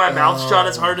holding my mouth shut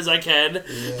as hard as I can.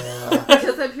 Yeah.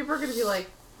 Because then people are going to be like,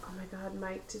 oh my god,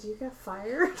 Mike, did you get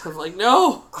fired? I'm like,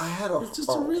 no. I had a It's just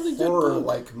a really good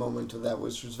horror-like moment of that,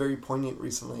 which was very poignant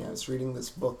recently. I was reading this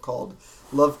book called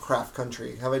Lovecraft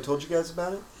Country. Have I told you guys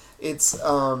about it? It's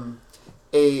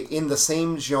in the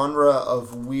same genre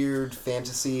of weird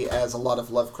fantasy as a lot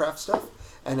of Lovecraft stuff,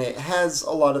 and it has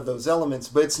a lot of those elements,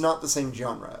 but it's not the same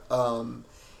genre.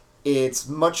 It's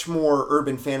much more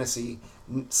urban fantasy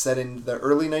set in the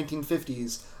early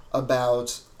 1950s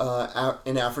about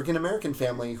an African-American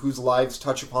family whose lives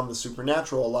touch upon the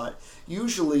supernatural a lot.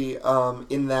 Usually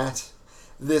in that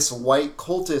this white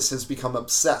cultist has become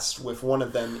obsessed with one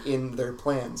of them in their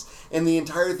plans. And the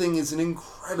entire thing is an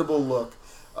incredible look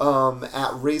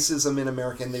at racism in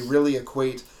America, and they really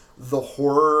equate the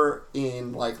horror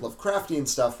in like Lovecraftian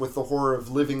stuff with the horror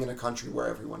of living in a country where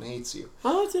everyone hates you.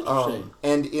 Oh, that's interesting.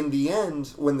 And in the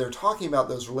end, when they're talking about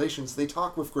those relations, they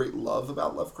talk with great love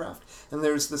about Lovecraft. And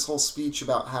there's this whole speech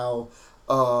about how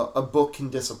a book can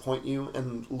disappoint you,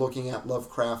 and looking at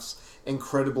Lovecraft's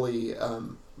incredibly,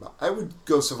 I would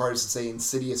go so far as to say,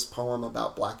 insidious poem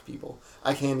about black people.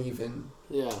 I can't even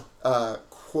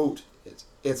quote it.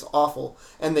 It's awful.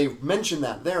 And they mention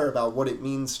that there about what it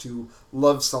means to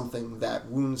love something that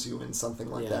wounds you and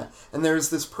something like that. And there's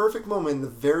this perfect moment in the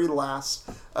very last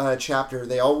chapter.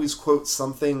 They always quote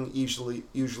something usually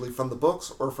from the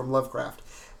books or from Lovecraft.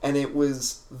 And it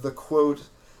was the quote,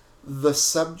 the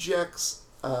subject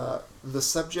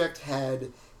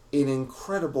had an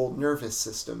incredible nervous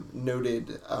system,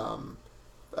 noted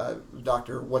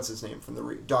Dr. What's his name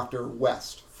from Dr.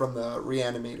 West from the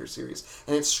Reanimator series,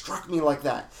 and it struck me like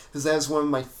that because that is one of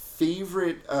my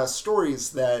favorite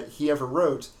stories that he ever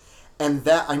wrote, and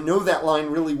that I know that line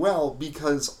really well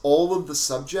because all of the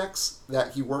subjects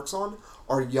that he works on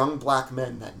are young black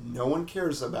men that no one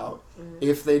cares about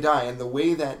if they die, and the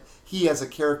way that he as a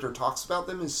character talks about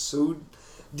them is so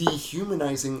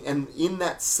dehumanizing, and in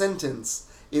that sentence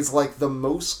is like the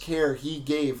most care he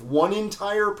gave one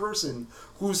entire person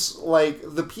who's like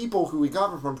the people who he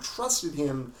got it from trusted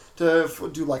him to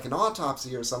do like an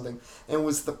autopsy or something, and it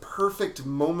was the perfect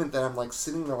moment that I'm like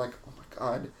sitting there like, oh my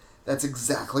god, that's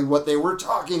exactly what they were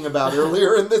talking about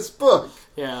earlier in this book.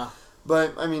 Yeah.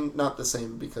 But I mean, not the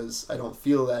same because I don't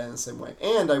feel that in the same way.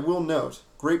 And I will note,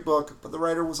 great book, but the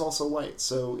writer was also white,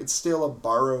 so it's still a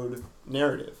borrowed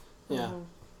narrative. Yeah.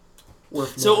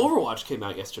 Worth So noting. Overwatch came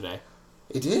out yesterday.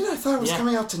 It did? I thought it was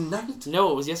coming out tonight.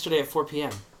 No, it was yesterday at 4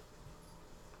 p.m.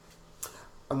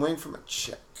 I'm waiting for my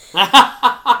check.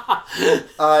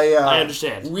 I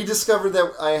understand. We discovered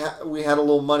that we had a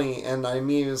little money, and I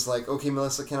immediately was like, okay,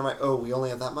 Melissa, we only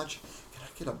have that much? Can I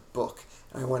get a book?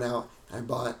 And I went out and I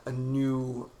bought a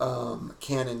new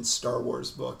Canon Star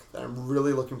Wars book that I'm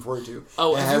really looking forward to.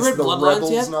 Oh, it have has you read the Bloodlines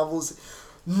Rebels yet? novels.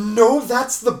 No,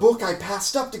 that's the book I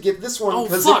passed up to get this one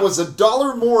because fuck. it was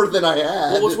 $1 more than I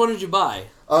had. Well, which one did you buy?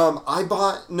 I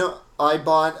bought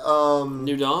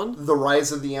New Dawn? The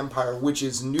Rise of the Empire, which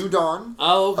is New Dawn.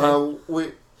 Oh,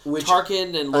 okay. Which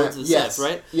Tarkin and Lords of the yes, Sith,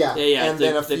 right? Yeah. Yeah. And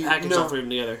then They packaged all three of them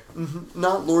together.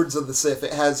 Not Lords of the Sith.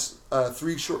 It has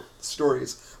 3 short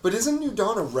stories. But isn't New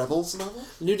Dawn a Rebels novel?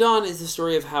 New Dawn is the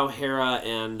story of how Hera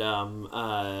and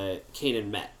Kanan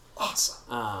met.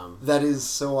 Awesome. That is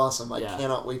so awesome. I Yeah.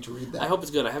 cannot wait to read that. I hope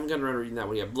it's good. I haven't gotten around to reading that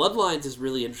one yet. Bloodlines is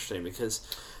really interesting because...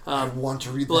 I want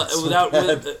to read that so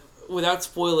bad. Without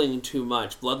spoiling too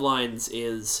much, Bloodlines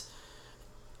is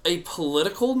a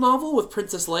political novel with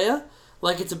Princess Leia.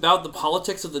 Like, it's about the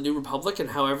politics of the New Republic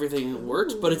and how everything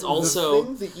works, but it's also...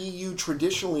 The thing the EU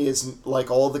traditionally is,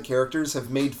 like, all the characters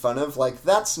have made fun of, like,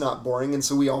 that's not boring, and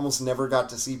so we almost never got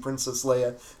to see Princess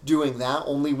Leia doing that,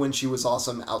 only when she was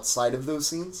awesome outside of those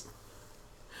scenes.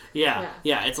 Yeah,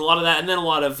 it's a lot of that, and then a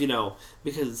lot of,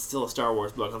 because it's still a Star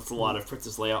Wars book, it's a lot of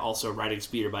Princess Leia also riding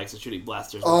speeder bikes and shooting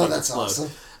blasters. Oh, that's awesome.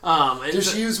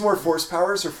 Does she use more Force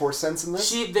powers or Force sense in this?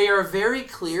 They are very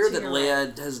clear that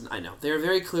Leia has. I know they are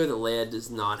very clear that Leia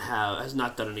has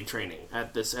not done any training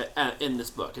in this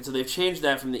book, and so they've changed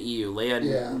that from the EU.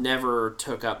 Leia never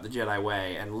took up the Jedi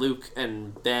way, and Luke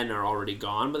and Ben are already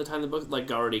gone by the time the book,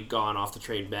 already gone off the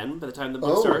train. Ben by the time the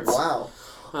book starts. Oh wow.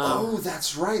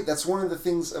 That's right. That's one of the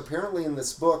things, apparently, in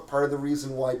this book, part of the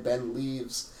reason why Ben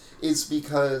leaves is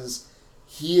because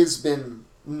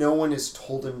no one has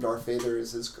told him Darth Vader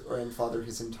is his grandfather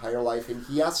his entire life, and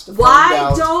he has to find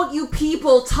out... Why don't you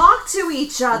people talk to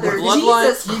each other?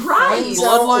 Jesus He Christ! finds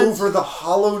out over the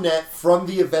HoloNet from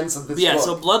the events of this book. Yeah,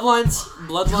 so Bloodlines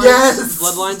Yes!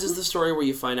 Bloodlines is the story where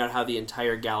you find out how the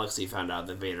entire galaxy found out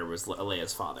that Vader was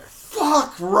Leia's father.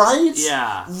 Fuck, right?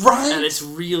 Yeah. Right? And it's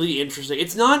really interesting.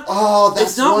 It's not that's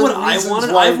it's not one what of the I reasons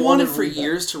wanted. why I I've wanted for read that.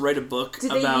 years to write a book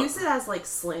Did about... they use it as,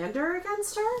 slander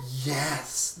against her?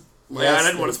 Yes. Well, I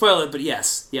didn't want to spoil it, but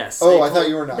yes. Oh, I thought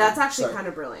you were not. That's actually kind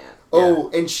of brilliant.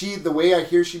 Oh, and the way I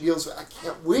hear she deals with... I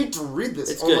can't wait to read this.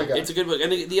 It's oh good. my God. It's a good book.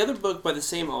 And the other book by the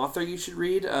same author you should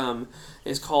read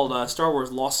is called Star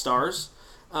Wars Lost Stars.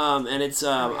 And it's...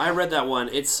 I read that one.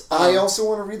 It's... I also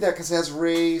want to read that because it has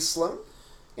Ray Sloan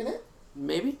in it.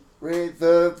 Maybe? Ray,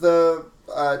 the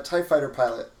TIE fighter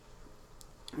pilot.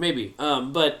 Maybe.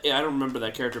 But I don't remember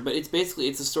that character. But it's basically...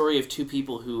 It's a story of two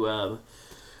people who...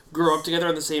 grew up together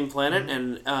on the same planet,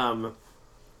 and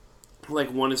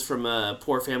one is from a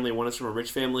poor family, one is from a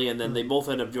rich family, and then they both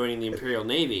end up joining the Imperial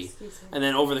Navy. And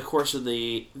then over the course of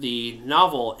the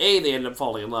novel, A, they end up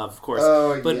falling in love, of course,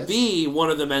 but B, one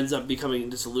of them ends up becoming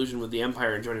disillusioned with the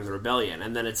Empire and joining the rebellion.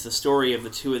 And then it's the story of the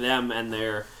two of them and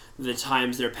the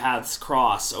times their paths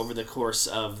cross over the course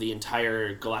of the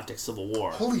entire galactic civil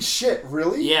war. Holy shit,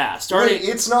 really? Yeah, starting... Wait,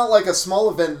 it's not like a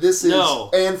small event, this is... No.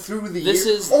 And through the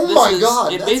years...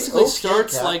 God! It basically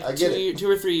starts Kat, 2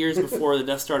 or 3 years before the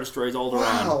Death Star destroys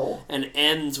Alderaan, Wow. and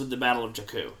ends with the Battle of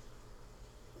Jakku.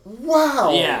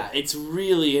 Wow! Yeah, it's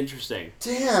really interesting.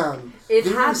 Damn! It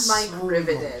had Mike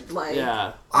riveted.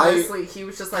 Honestly, he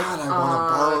was just like, God, I want to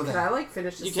borrow that. Can I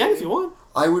finish this? You can if you want.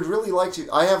 I would really like to.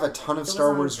 I have a ton of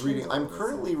Star Wars reading. I'm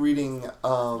currently reading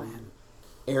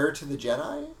Heir to the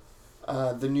Jedi,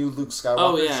 the new Luke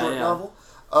Skywalker short novel.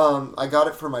 I got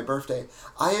it for my birthday.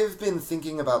 I have been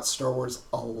thinking about Star Wars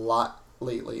a lot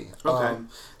lately. Okay.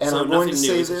 And so I'm going to nothing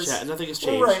say new this. Nothing has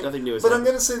changed. Right, Nothing new has But happened.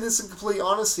 I'm going to say this in complete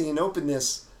honesty and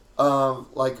openness.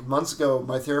 Months ago,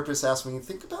 my therapist asked me,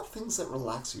 think about things that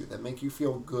relax you, that make you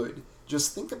feel good.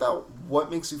 Just think about what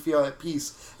makes you feel at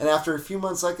peace. And after a few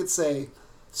months, I could say,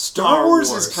 Star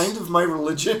Wars is kind of my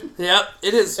religion. Yep,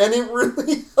 it is. And it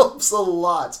really helps a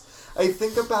lot. I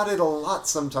think about it a lot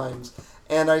sometimes.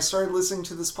 And I started listening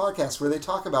to this podcast where they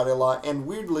talk about it a lot, and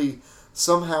weirdly,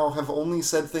 somehow have only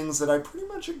said things that I pretty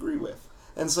much agree with.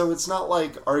 And so it's not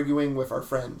like arguing with our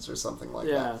friends or something like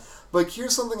that. But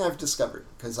here's something I've discovered,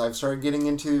 because I've started getting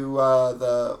into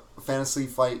the Fantasy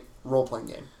Flight role-playing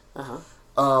game.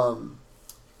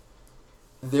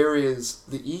 There is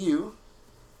the EU,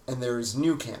 and there is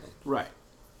New Canon. Right.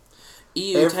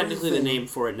 EU, technically the name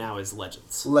for it now is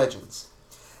Legends. Legends.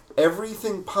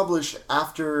 Everything published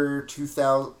after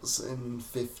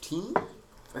 2015?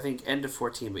 I think end of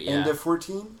 14, but yeah. End of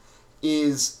 14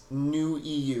 is new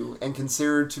EU and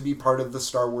considered to be part of the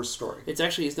Star Wars story.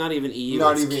 It's not even EU.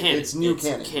 Not it's even canon. it's new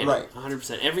canon, right?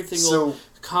 100%. Every single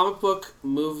comic book,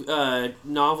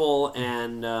 novel,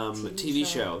 and TV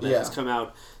show that has come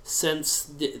out since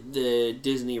the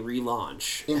Disney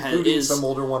relaunch, including some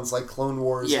older ones like Clone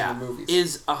Wars and the movies,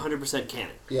 is 100%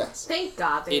 canon. Yes. Thank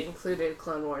God they included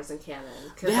Clone Wars in canon.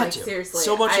 They had to. Seriously,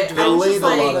 so much they laid a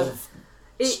lot of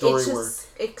story it work. just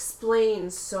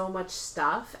explains so much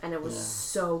stuff, and it was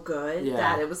so good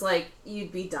that it was like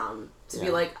you'd be dumb to be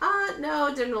like, no,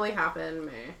 it didn't really happen.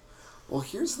 Meh. Well,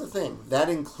 here's the thing. That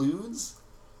includes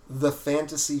the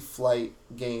Fantasy Flight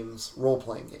Games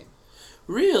role-playing game.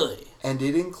 Really? And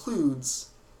it includes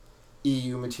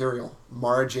EU material.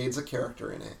 Mara Jade's a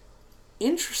character in it.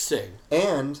 Interesting.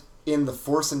 And in the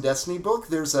Force and Destiny book,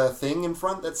 there's a thing in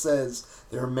front that says,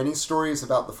 there are many stories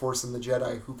about the Force and the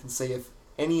Jedi. Who can say if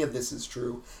any of this is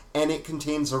true? And it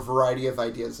contains a variety of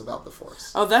ideas about the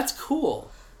Force. Oh, that's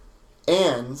cool.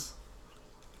 And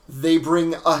they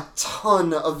bring a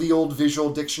ton of the old visual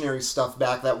dictionary stuff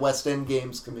back that West End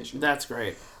Games commissioned. That's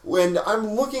great. When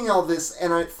I'm looking at all this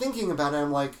and I'm thinking about it,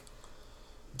 I'm like,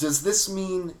 does this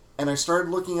mean... And I started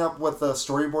looking up what the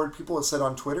storyboard people have said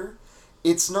on Twitter.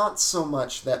 It's not so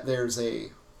much that there's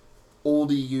a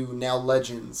old EU, now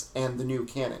Legends, and the new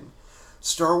canon.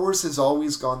 Star Wars has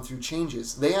always gone through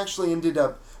changes. They actually ended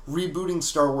up rebooting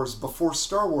Star Wars before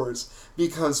Star Wars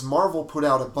because Marvel put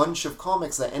out a bunch of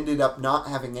comics that ended up not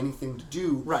having anything to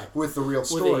do with the real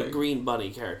story. With a green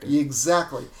bunny character.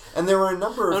 Exactly. And there were a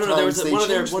number of times one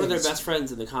of their best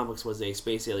friends in the comics was a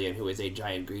space alien who is a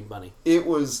giant green bunny.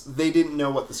 They didn't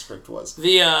know what the script was.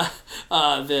 The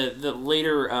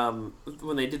later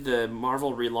when they did the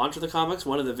Marvel relaunch of the comics,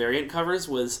 one of the variant covers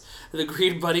was the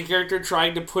green bunny character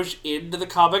trying to push into the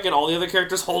comic and all the other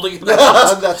characters holding him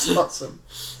out. That's awesome.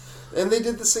 And they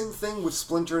did the same thing with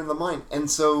Splinter in the Mind.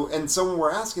 And someone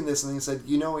were asking this, and they said,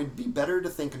 it'd be better to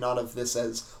think not of this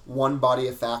as one body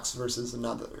of facts versus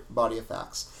another body of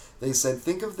facts. They said,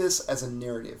 think of this as a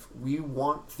narrative. We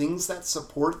want things that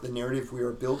support the narrative we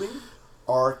are building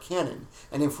are canon.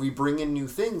 And if we bring in new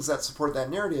things that support that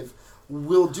narrative,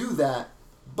 we'll do that.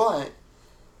 But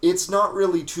it's not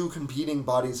really two competing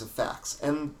bodies of facts.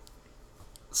 And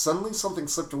suddenly something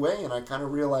slipped away, and I kind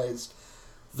of realized...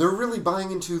 they're really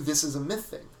buying into this is a myth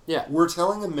thing. Yeah. We're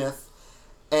telling a myth,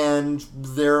 and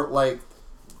they're like,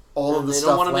 all of the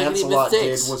stuff Lancelot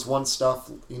did was one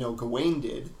stuff, Gawain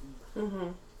did. Mm-hmm.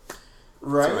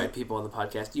 Right? That's all right, people on the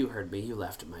podcast. You heard me. You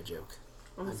laughed at my joke.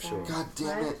 I'm sure. God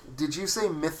damn it. Did you say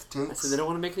myth takes? I said they don't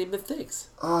want to make any myth takes.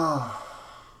 Oh.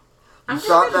 You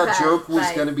thought that joke was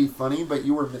going to be funny, but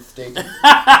you were mistaken.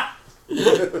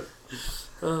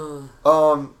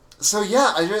 So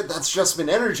yeah, that's just been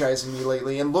energizing me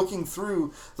lately. And looking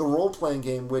through the role-playing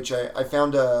game, which I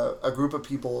found a group of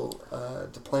people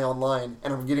to play online,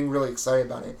 and I'm getting really excited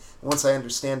about it. And once I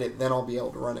understand it, then I'll be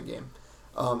able to run a game.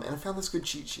 And I found this good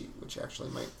cheat sheet, which actually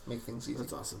might make things easy.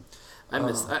 That's awesome.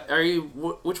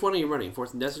 Which one are you running?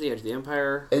 Force and Destiny, Edge of the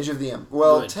Empire? Edge of the Empire.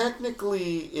 Well,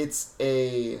 technically, it's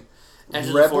a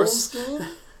Edge Rebels game.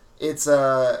 It's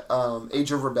a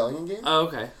Age of Rebellion game. Oh,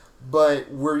 okay.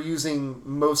 But we're using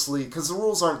mostly... because the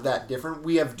rules aren't that different.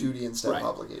 We have duty instead of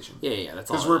obligation. Yeah,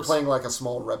 that's all. Because we're playing like a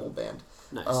small rebel band.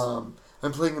 Nice.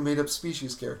 I'm playing a made-up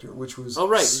species character, which was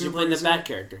you're playing the bat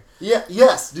character. Yeah,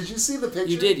 yes. Did you see the picture?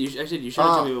 You did. You showed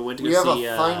it to me. We went to go see... We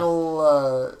have a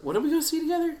final... what did we go see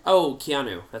together? Oh,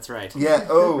 Keanu. That's right. Yeah,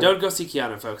 Don't go see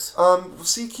Keanu, folks.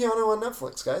 See Keanu on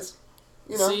Netflix, guys.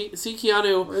 See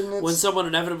Keanu when someone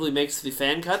inevitably makes the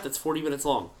fan cut that's 40 minutes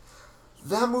long.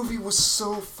 That movie was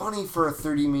so funny for a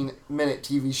 30-minute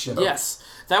TV show. Yes.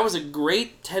 That was a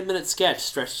great 10-minute sketch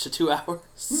stretched to 2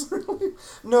 hours. Really?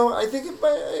 No, I think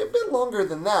a bit longer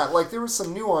than that. Like, there was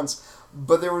some nuance,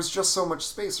 but there was just so much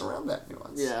space around that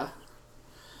nuance. Yeah.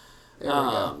 There we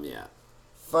go. Yeah.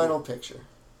 Final picture.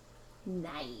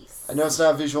 Nice. I know it's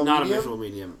not a visual medium. Not a visual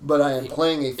medium. But I am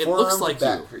playing a four-armed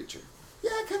bat creature.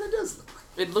 Yeah, it kind of does look like.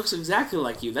 It looks exactly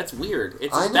like you. That's weird.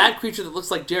 It's a bat creature that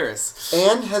looks like Jarys.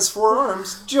 And has 4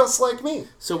 arms, just like me.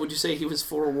 So would you say he was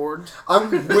forewarned?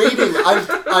 I'm waiting.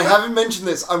 I haven't mentioned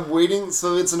this. I'm waiting.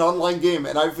 So it's an online game,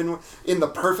 and I've been in the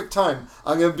perfect time.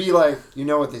 I'm going to be like, you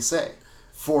know what they say.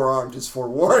 4-armed is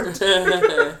forewarned.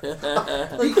 Because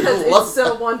it's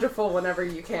so wonderful whenever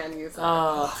you can use it.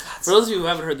 For those of you who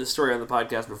haven't heard this story on the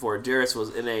podcast before, Jarys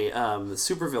was in a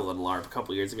supervillain LARP a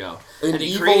couple years ago. An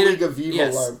Evil League of Evil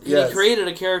LARP. Yes. He created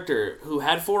a character who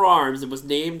had 4 arms and was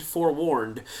named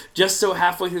Forewarned, just so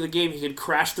halfway through the game he could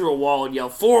crash through a wall and yell,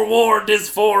 "Forewarned is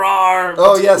 4 armed!"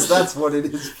 Oh, yes, that's what it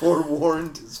is.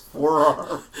 Forewarned is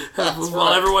forearm.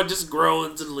 While everyone just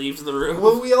groans and leaves the room.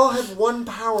 Well, we all have one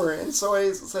power, and so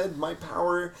I said my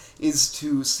power is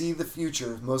to see the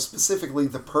future, most specifically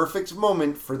the perfect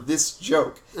moment for this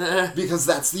joke, because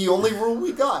that's the only rule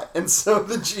we got. And so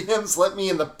the GMs let me,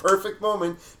 in the perfect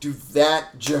moment, do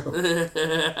that joke.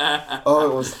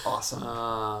 Oh, it was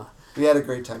awesome. We had a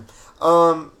great time.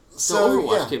 So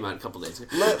Overwatch came out a couple days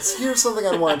ago. Here's something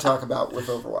I want to talk about with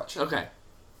Overwatch. Okay.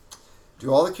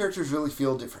 Do all the characters really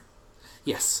feel different?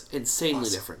 Yes, insanely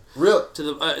different. Really?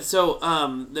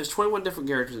 There's 21 different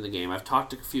characters in the game. I've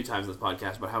talked a few times on this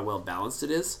podcast about how well balanced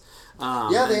it is. They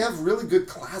have really good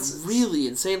classes. Really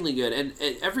insanely good. And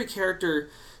every character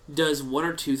does one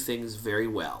or two things very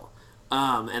well.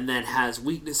 And then has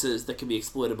weaknesses that can be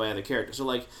exploited by other characters. So,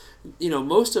 like,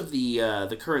 most of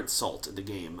the current salt in the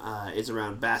game is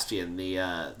around Bastion,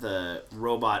 the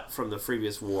robot from the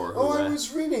previous war. I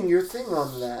was reading your thing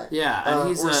on that. Yeah, and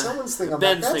he's or someone's thing on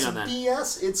Ben's that. That's thing on that.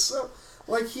 BS. It's so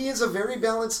he is a very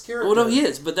balanced character. Well, no, he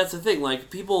is, but that's the thing. Like,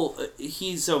 people,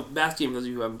 Bastion, for those of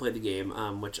you who haven't played the game,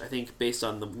 which I think based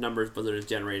on the numbers Blizzard is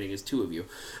generating is 2 of you,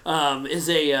 is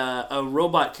a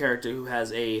robot character who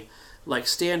has a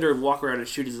standard walk around and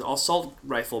shoot his assault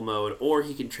rifle mode, or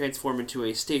he can transform into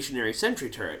a stationary sentry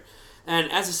turret. And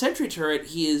as a sentry turret,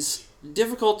 he is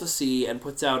difficult to see and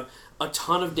puts out a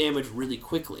ton of damage really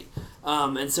quickly.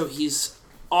 And so he's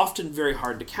often very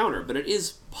hard to counter, but it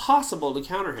is possible to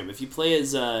counter him. If you play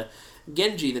as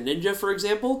Genji, the ninja, for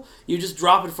example, you just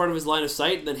drop in front of his line of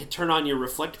sight, and then turn on your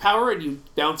reflect power, and you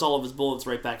bounce all of his bullets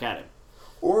right back at him.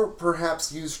 Or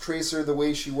perhaps use Tracer the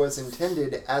way she was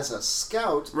intended as a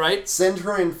scout. Right. Send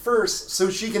her in first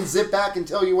so she can zip back and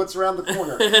tell you what's around the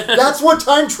corner. That's what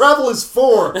time travel is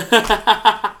for!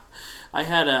 I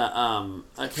had a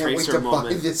Can't Tracer wait to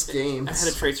moment. buy this game. I had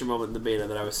a Tracer moment in the beta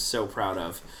that I was so proud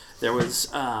of. There was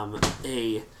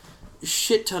a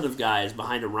shit ton of guys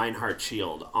behind a Reinhardt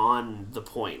shield on the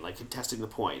point, contesting the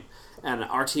point. And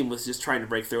our team was just trying to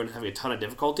break through and having a ton of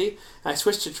difficulty. I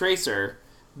switched to Tracer,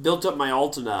 built up my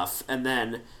ult enough, and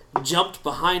then jumped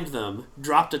behind them,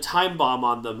 dropped a time bomb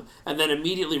on them, and then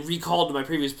immediately recalled to my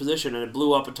previous position, and it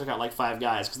blew up and took out 5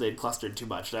 guys because they'd clustered too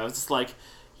much. And I was just like,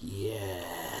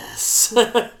 yes.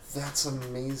 That's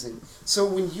amazing. So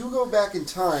when you go back in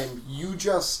time, you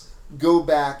just go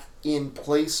back in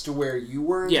place to where you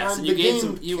were in time? And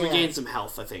you regain some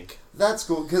health, I think. That's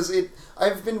cool, because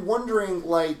I've been wondering,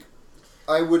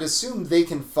 I would assume they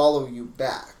can follow you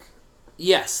back.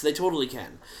 Yes, they totally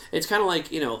can. It's kind of like,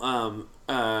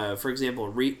 for example,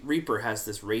 Reaper has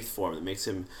this Wraith form that makes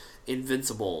him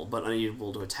invincible but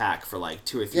unable to attack for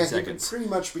 2 or 3 seconds. He pretty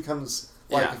much becomes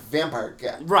vampire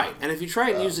gas. Right, and if you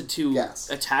try and use it to gas.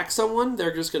 attack someone,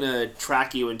 they're just going to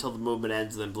track you until the movement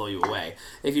ends and then blow you away.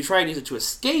 If you try and use it to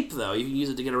escape, though, you can use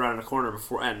it to get around a corner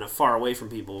and far away from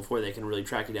people before they can really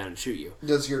track you down and shoot you.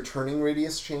 Does your turning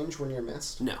radius change when you're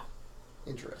missed? No.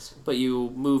 Interesting. But you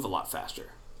move a lot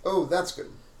faster. Oh, that's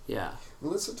good. Yeah.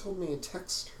 Melissa told me to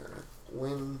text her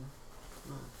when...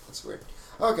 Oh, that's weird.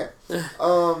 Okay.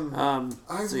 I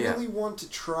really want to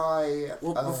try...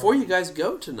 Well, before you guys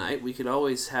go tonight, we could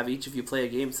always have each of you play a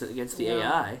game against the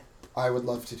AI. I would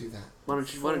love to do that. Why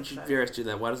don't you Jarys, do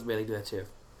that? Why doesn't Mae do that too?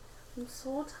 I'm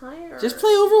so tired. Just play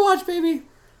Overwatch, baby!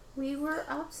 We were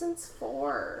up since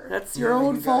 4. That's your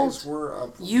own fault. Were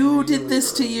up you did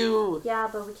this to you. Yeah,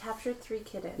 but we captured 3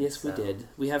 kittens. Yes, we did.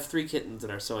 We have 3 kittens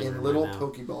in our sewing room in little right now.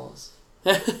 Pokeballs.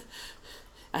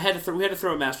 we had to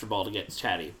throw a master ball to get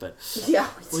Chatty, but yeah,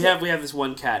 we have this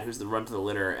one cat who's the run to the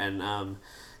litter, and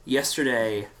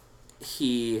yesterday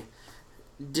he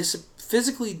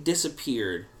physically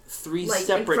disappeared 3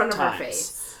 separate in front times. Of our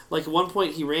face. At one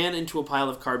point, he ran into a pile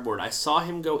of cardboard. I saw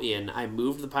him go in. I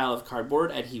moved the pile of cardboard,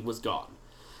 and he was gone.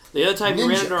 The other time, he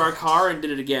ran into our car and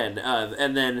did it again.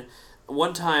 And then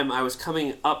one time, I was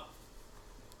coming up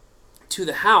to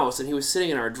the house, and he was sitting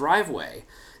in our driveway.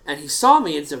 And he saw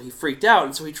me, and so he freaked out.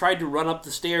 And so he tried to run up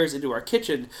the stairs into our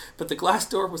kitchen, but the glass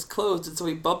door was closed. And so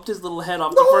he bumped his little head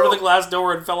off the front of the glass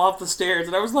door and fell off the stairs.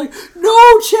 And I was like,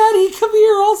 "No, Chatty, come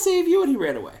here, I'll save you." And he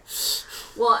ran away.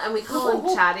 Well, and we call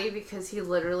him Chatty because he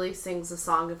literally sings a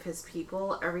song of his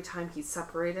people every time he's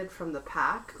separated from the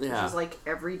pack, which is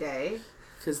every day.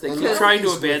 Because they keep trying to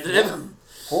abandon him.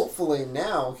 Hopefully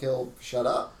now he'll shut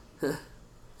up.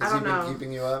 Has he been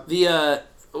keeping you up?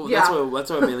 That's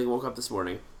why Mae Linh woke up this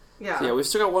morning. Yeah. So we've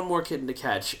still got one more kitten to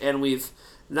catch, and we've,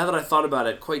 now that I thought about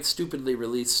it, quite stupidly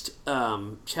released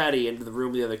Chatty into the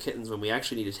room with the other kittens when we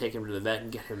actually need to take him to the vet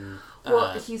and get him...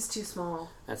 well, he's too small.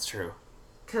 That's true.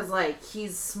 Because,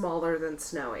 he's smaller than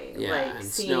Snowy. Yeah, and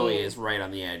Snowy is right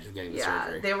on the edge of getting the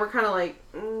surgery. Yeah, they were kind of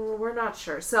we're not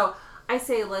sure. So, I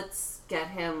say let's get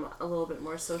him a little bit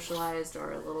more socialized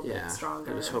or a little bit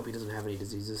stronger. I just hope he doesn't have any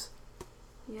diseases.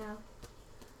 Yeah.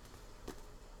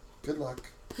 Good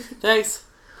luck. Thanks.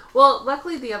 Well,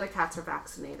 luckily the other cats are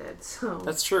vaccinated, so...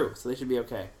 That's true, so they should be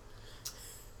okay.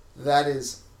 That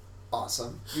is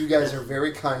awesome. You guys are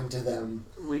very kind to them.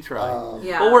 We try.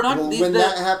 Yeah. Well, we're not... When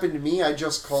that happened to me, I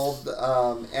just called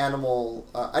animal...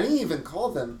 I didn't even call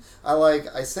them.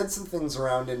 I said some things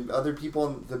around, and other people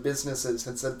in the businesses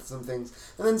had said some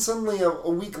things. And then suddenly, a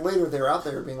week later, they were out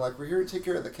there being like, we're here to take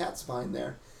care of the cats behind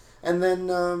there. And then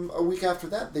a week after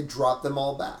that, they dropped them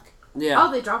all back. Yeah.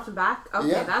 Oh, they dropped them back?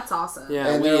 Okay, that's awesome. Yeah,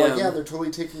 and they're like, they're totally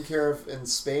taken care of in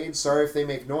spades. Sorry if they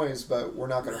make noise, but we're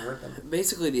not going to hurt them.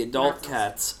 Basically, the adult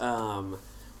cats,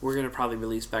 we're going to probably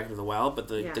release back into the wild, but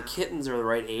the kittens are the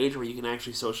right age where you can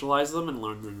actually socialize them and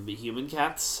learn them to be human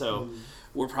cats, so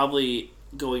we're probably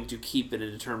going to keep an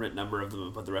indeterminate number of them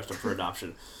and put the rest up for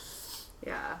adoption.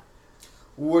 Yeah.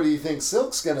 What do you think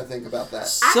Silk's going to think about that?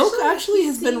 Silk actually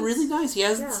has been really nice. He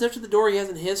hasn't sniffed at the door. He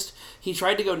hasn't hissed. He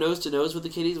tried to go nose to nose with the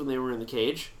kitties when they were in the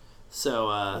cage. So,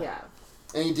 yeah.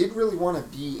 And he did really want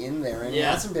to be in there, and he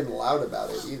hasn't been loud about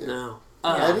it either. No.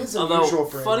 That is unusual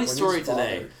for him. Funny when story he's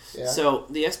today. bothered. Yeah. So,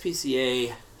 the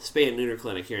SPCA Spay and Neuter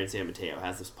Clinic here in San Mateo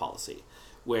has this policy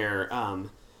where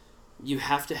you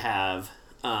have to have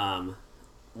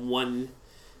one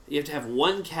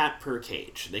cat per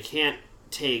cage. They can't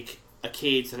take a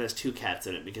cage that has 2 cats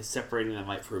in it because separating them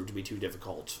might prove to be too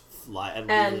difficult.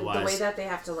 And the way that they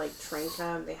have to trank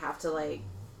them, they have to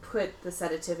put the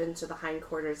sedative into the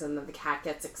hindquarters, and then the cat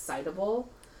gets excitable.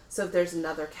 So if there's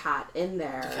another cat in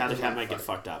there, the cat might get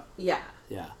fucked up. Yeah.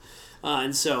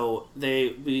 And so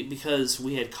because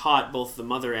we had caught both the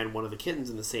mother and one of the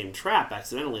kittens in the same trap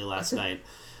accidentally last night,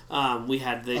 they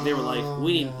were like,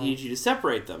 we need you to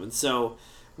separate them, and so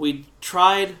we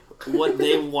tried what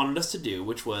they wanted us to do,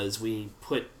 which was we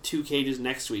put 2 cages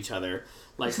next to each other,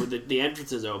 with the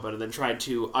entrances open, and then tried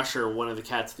to usher one of the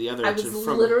cats to the other. I was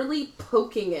literally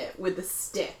poking it with a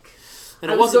stick.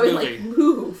 And it wasn't moving.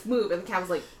 Move, and the cat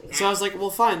was like... Nah. So I was like, well,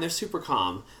 fine, they're super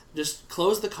calm. Just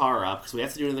close the car up, because we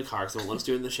have to do it in the car, because they won't let us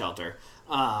do it in the shelter.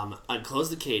 And close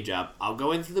the cage up. I'll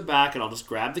go in through the back, and I'll just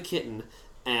grab the kitten,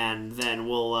 and then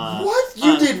we'll... what?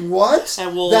 You did what?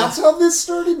 And we'll, that's how this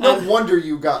started? No wonder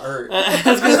you got hurt. I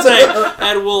was going to say,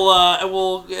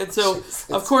 and so, Jesus.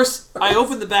 Of course, I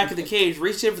opened the back of the cage,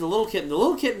 reached in for the little kitten. The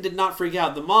little kitten did not freak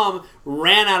out. The mom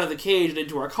ran out of the cage and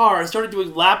into our car and started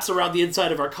doing laps around the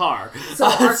inside of our car. So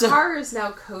our car is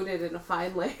now coated in a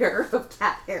fine layer of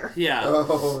cat hair. Yeah.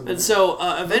 Oh, no. And so,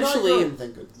 eventually...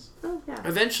 Thank goodness. Oh, yeah.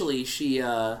 Eventually, she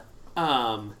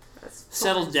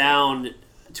settled down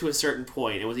to a certain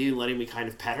point and was even letting me kind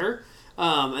of pet her.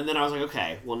 And then I was like,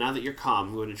 okay, well, now that you're calm,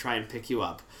 I'm going to try and pick you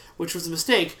up. Which was a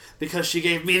mistake, because she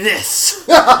gave me this.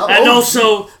 And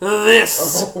also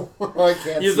this. Oh, I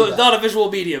can't see that. Not a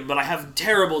visual medium, but I have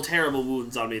terrible, terrible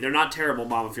wounds on me. They're not terrible,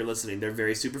 Mom, if you're listening. They're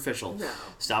very superficial. No.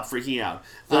 Stop freaking out.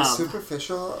 They're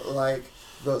superficial, like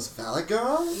those Valley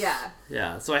girls? Yeah.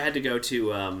 Yeah, so I had to go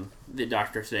to the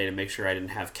doctor today to make sure I didn't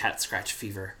have cat scratch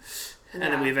fever. And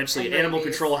then we eventually, animal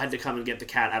control had to come and get the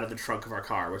cat out of the trunk of our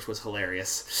car, which was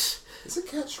hilarious. Is a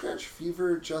cat scratch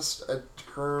fever just a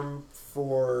term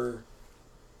for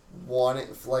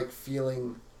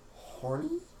feeling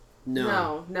horny?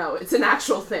 No, it's an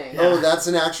actual thing. Oh, that's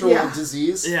an actual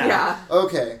disease? Yeah.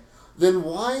 Okay. Then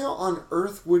why on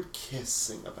earth would Kiss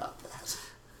sing about that?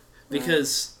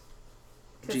 Because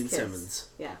Gene Kiss. Simmons.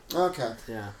 Yeah. Okay.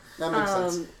 Yeah. That makes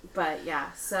sense. But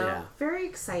very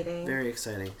exciting. Very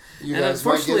exciting. You and guys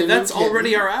unfortunately, that's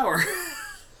already our hour.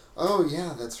 Oh,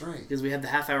 yeah, that's right. Because we had the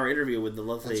half-hour interview with the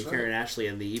lovely Karen Ashley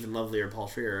and the even lovelier Paul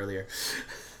Schrier earlier.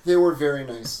 They were very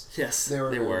nice. Yes, they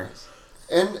were. Nice.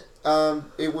 And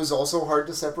it was also hard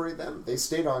to separate them. They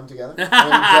stayed on together.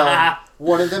 And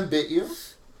one of them bit you.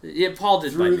 Yeah, Paul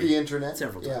did through bite me the internet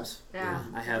several times. Yeah.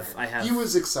 I have. He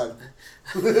was excited.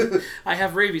 I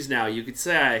have rabies now. You could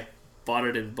say I bought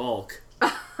it in bulk.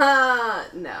 No.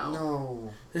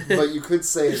 No. But you could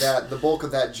say that the bulk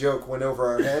of that joke went over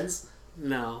our heads.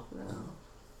 No.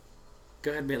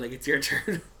 Go ahead, Mae, it's your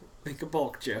turn. Make a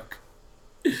bulk joke.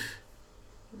 No.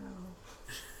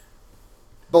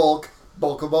 Bulk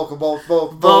and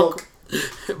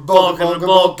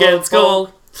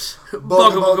skull.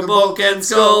 Bulk and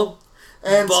skull.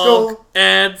 And skull.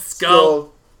 And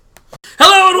skull.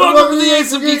 Hello and welcome to the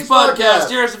Ace of Geeks podcast.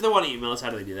 Jarys, if they want to email us, how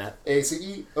do they do that?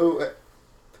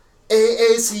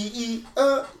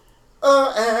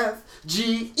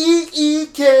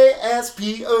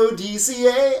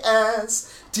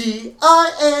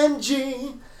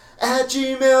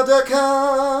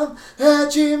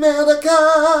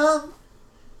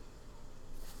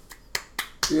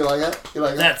 You like that? You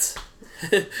like that? That's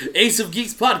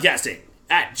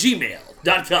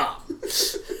aceofgeekspodcasting@gmail.com.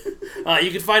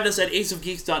 You can find us at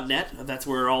aceofgeeks.net. That's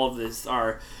where all of this,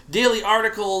 our daily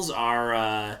articles,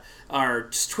 our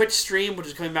Twitch stream, which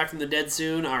is coming back from the dead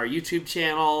soon, our YouTube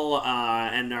channel,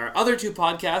 and our other two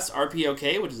podcasts,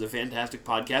 RPOK, which is a fantastic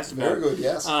podcast about Very good,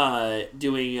 yes.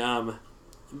 doing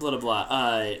blah blah blah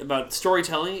about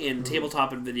storytelling in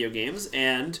tabletop and video games,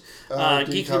 and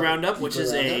Geeky Roundup, which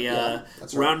is a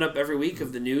roundup every week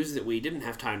of the news that we didn't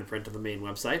have time to print on the main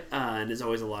website, and is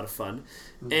always a lot of fun.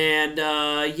 And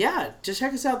just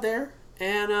check us out there.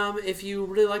 And if you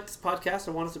really like this podcast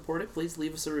and want to support it, please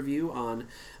leave us a review on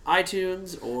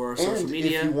iTunes or social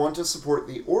media. And if you want to support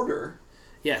The Order,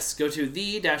 yes, go to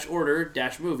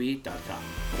the-order-movie.com.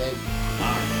 Thank you.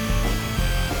 All right.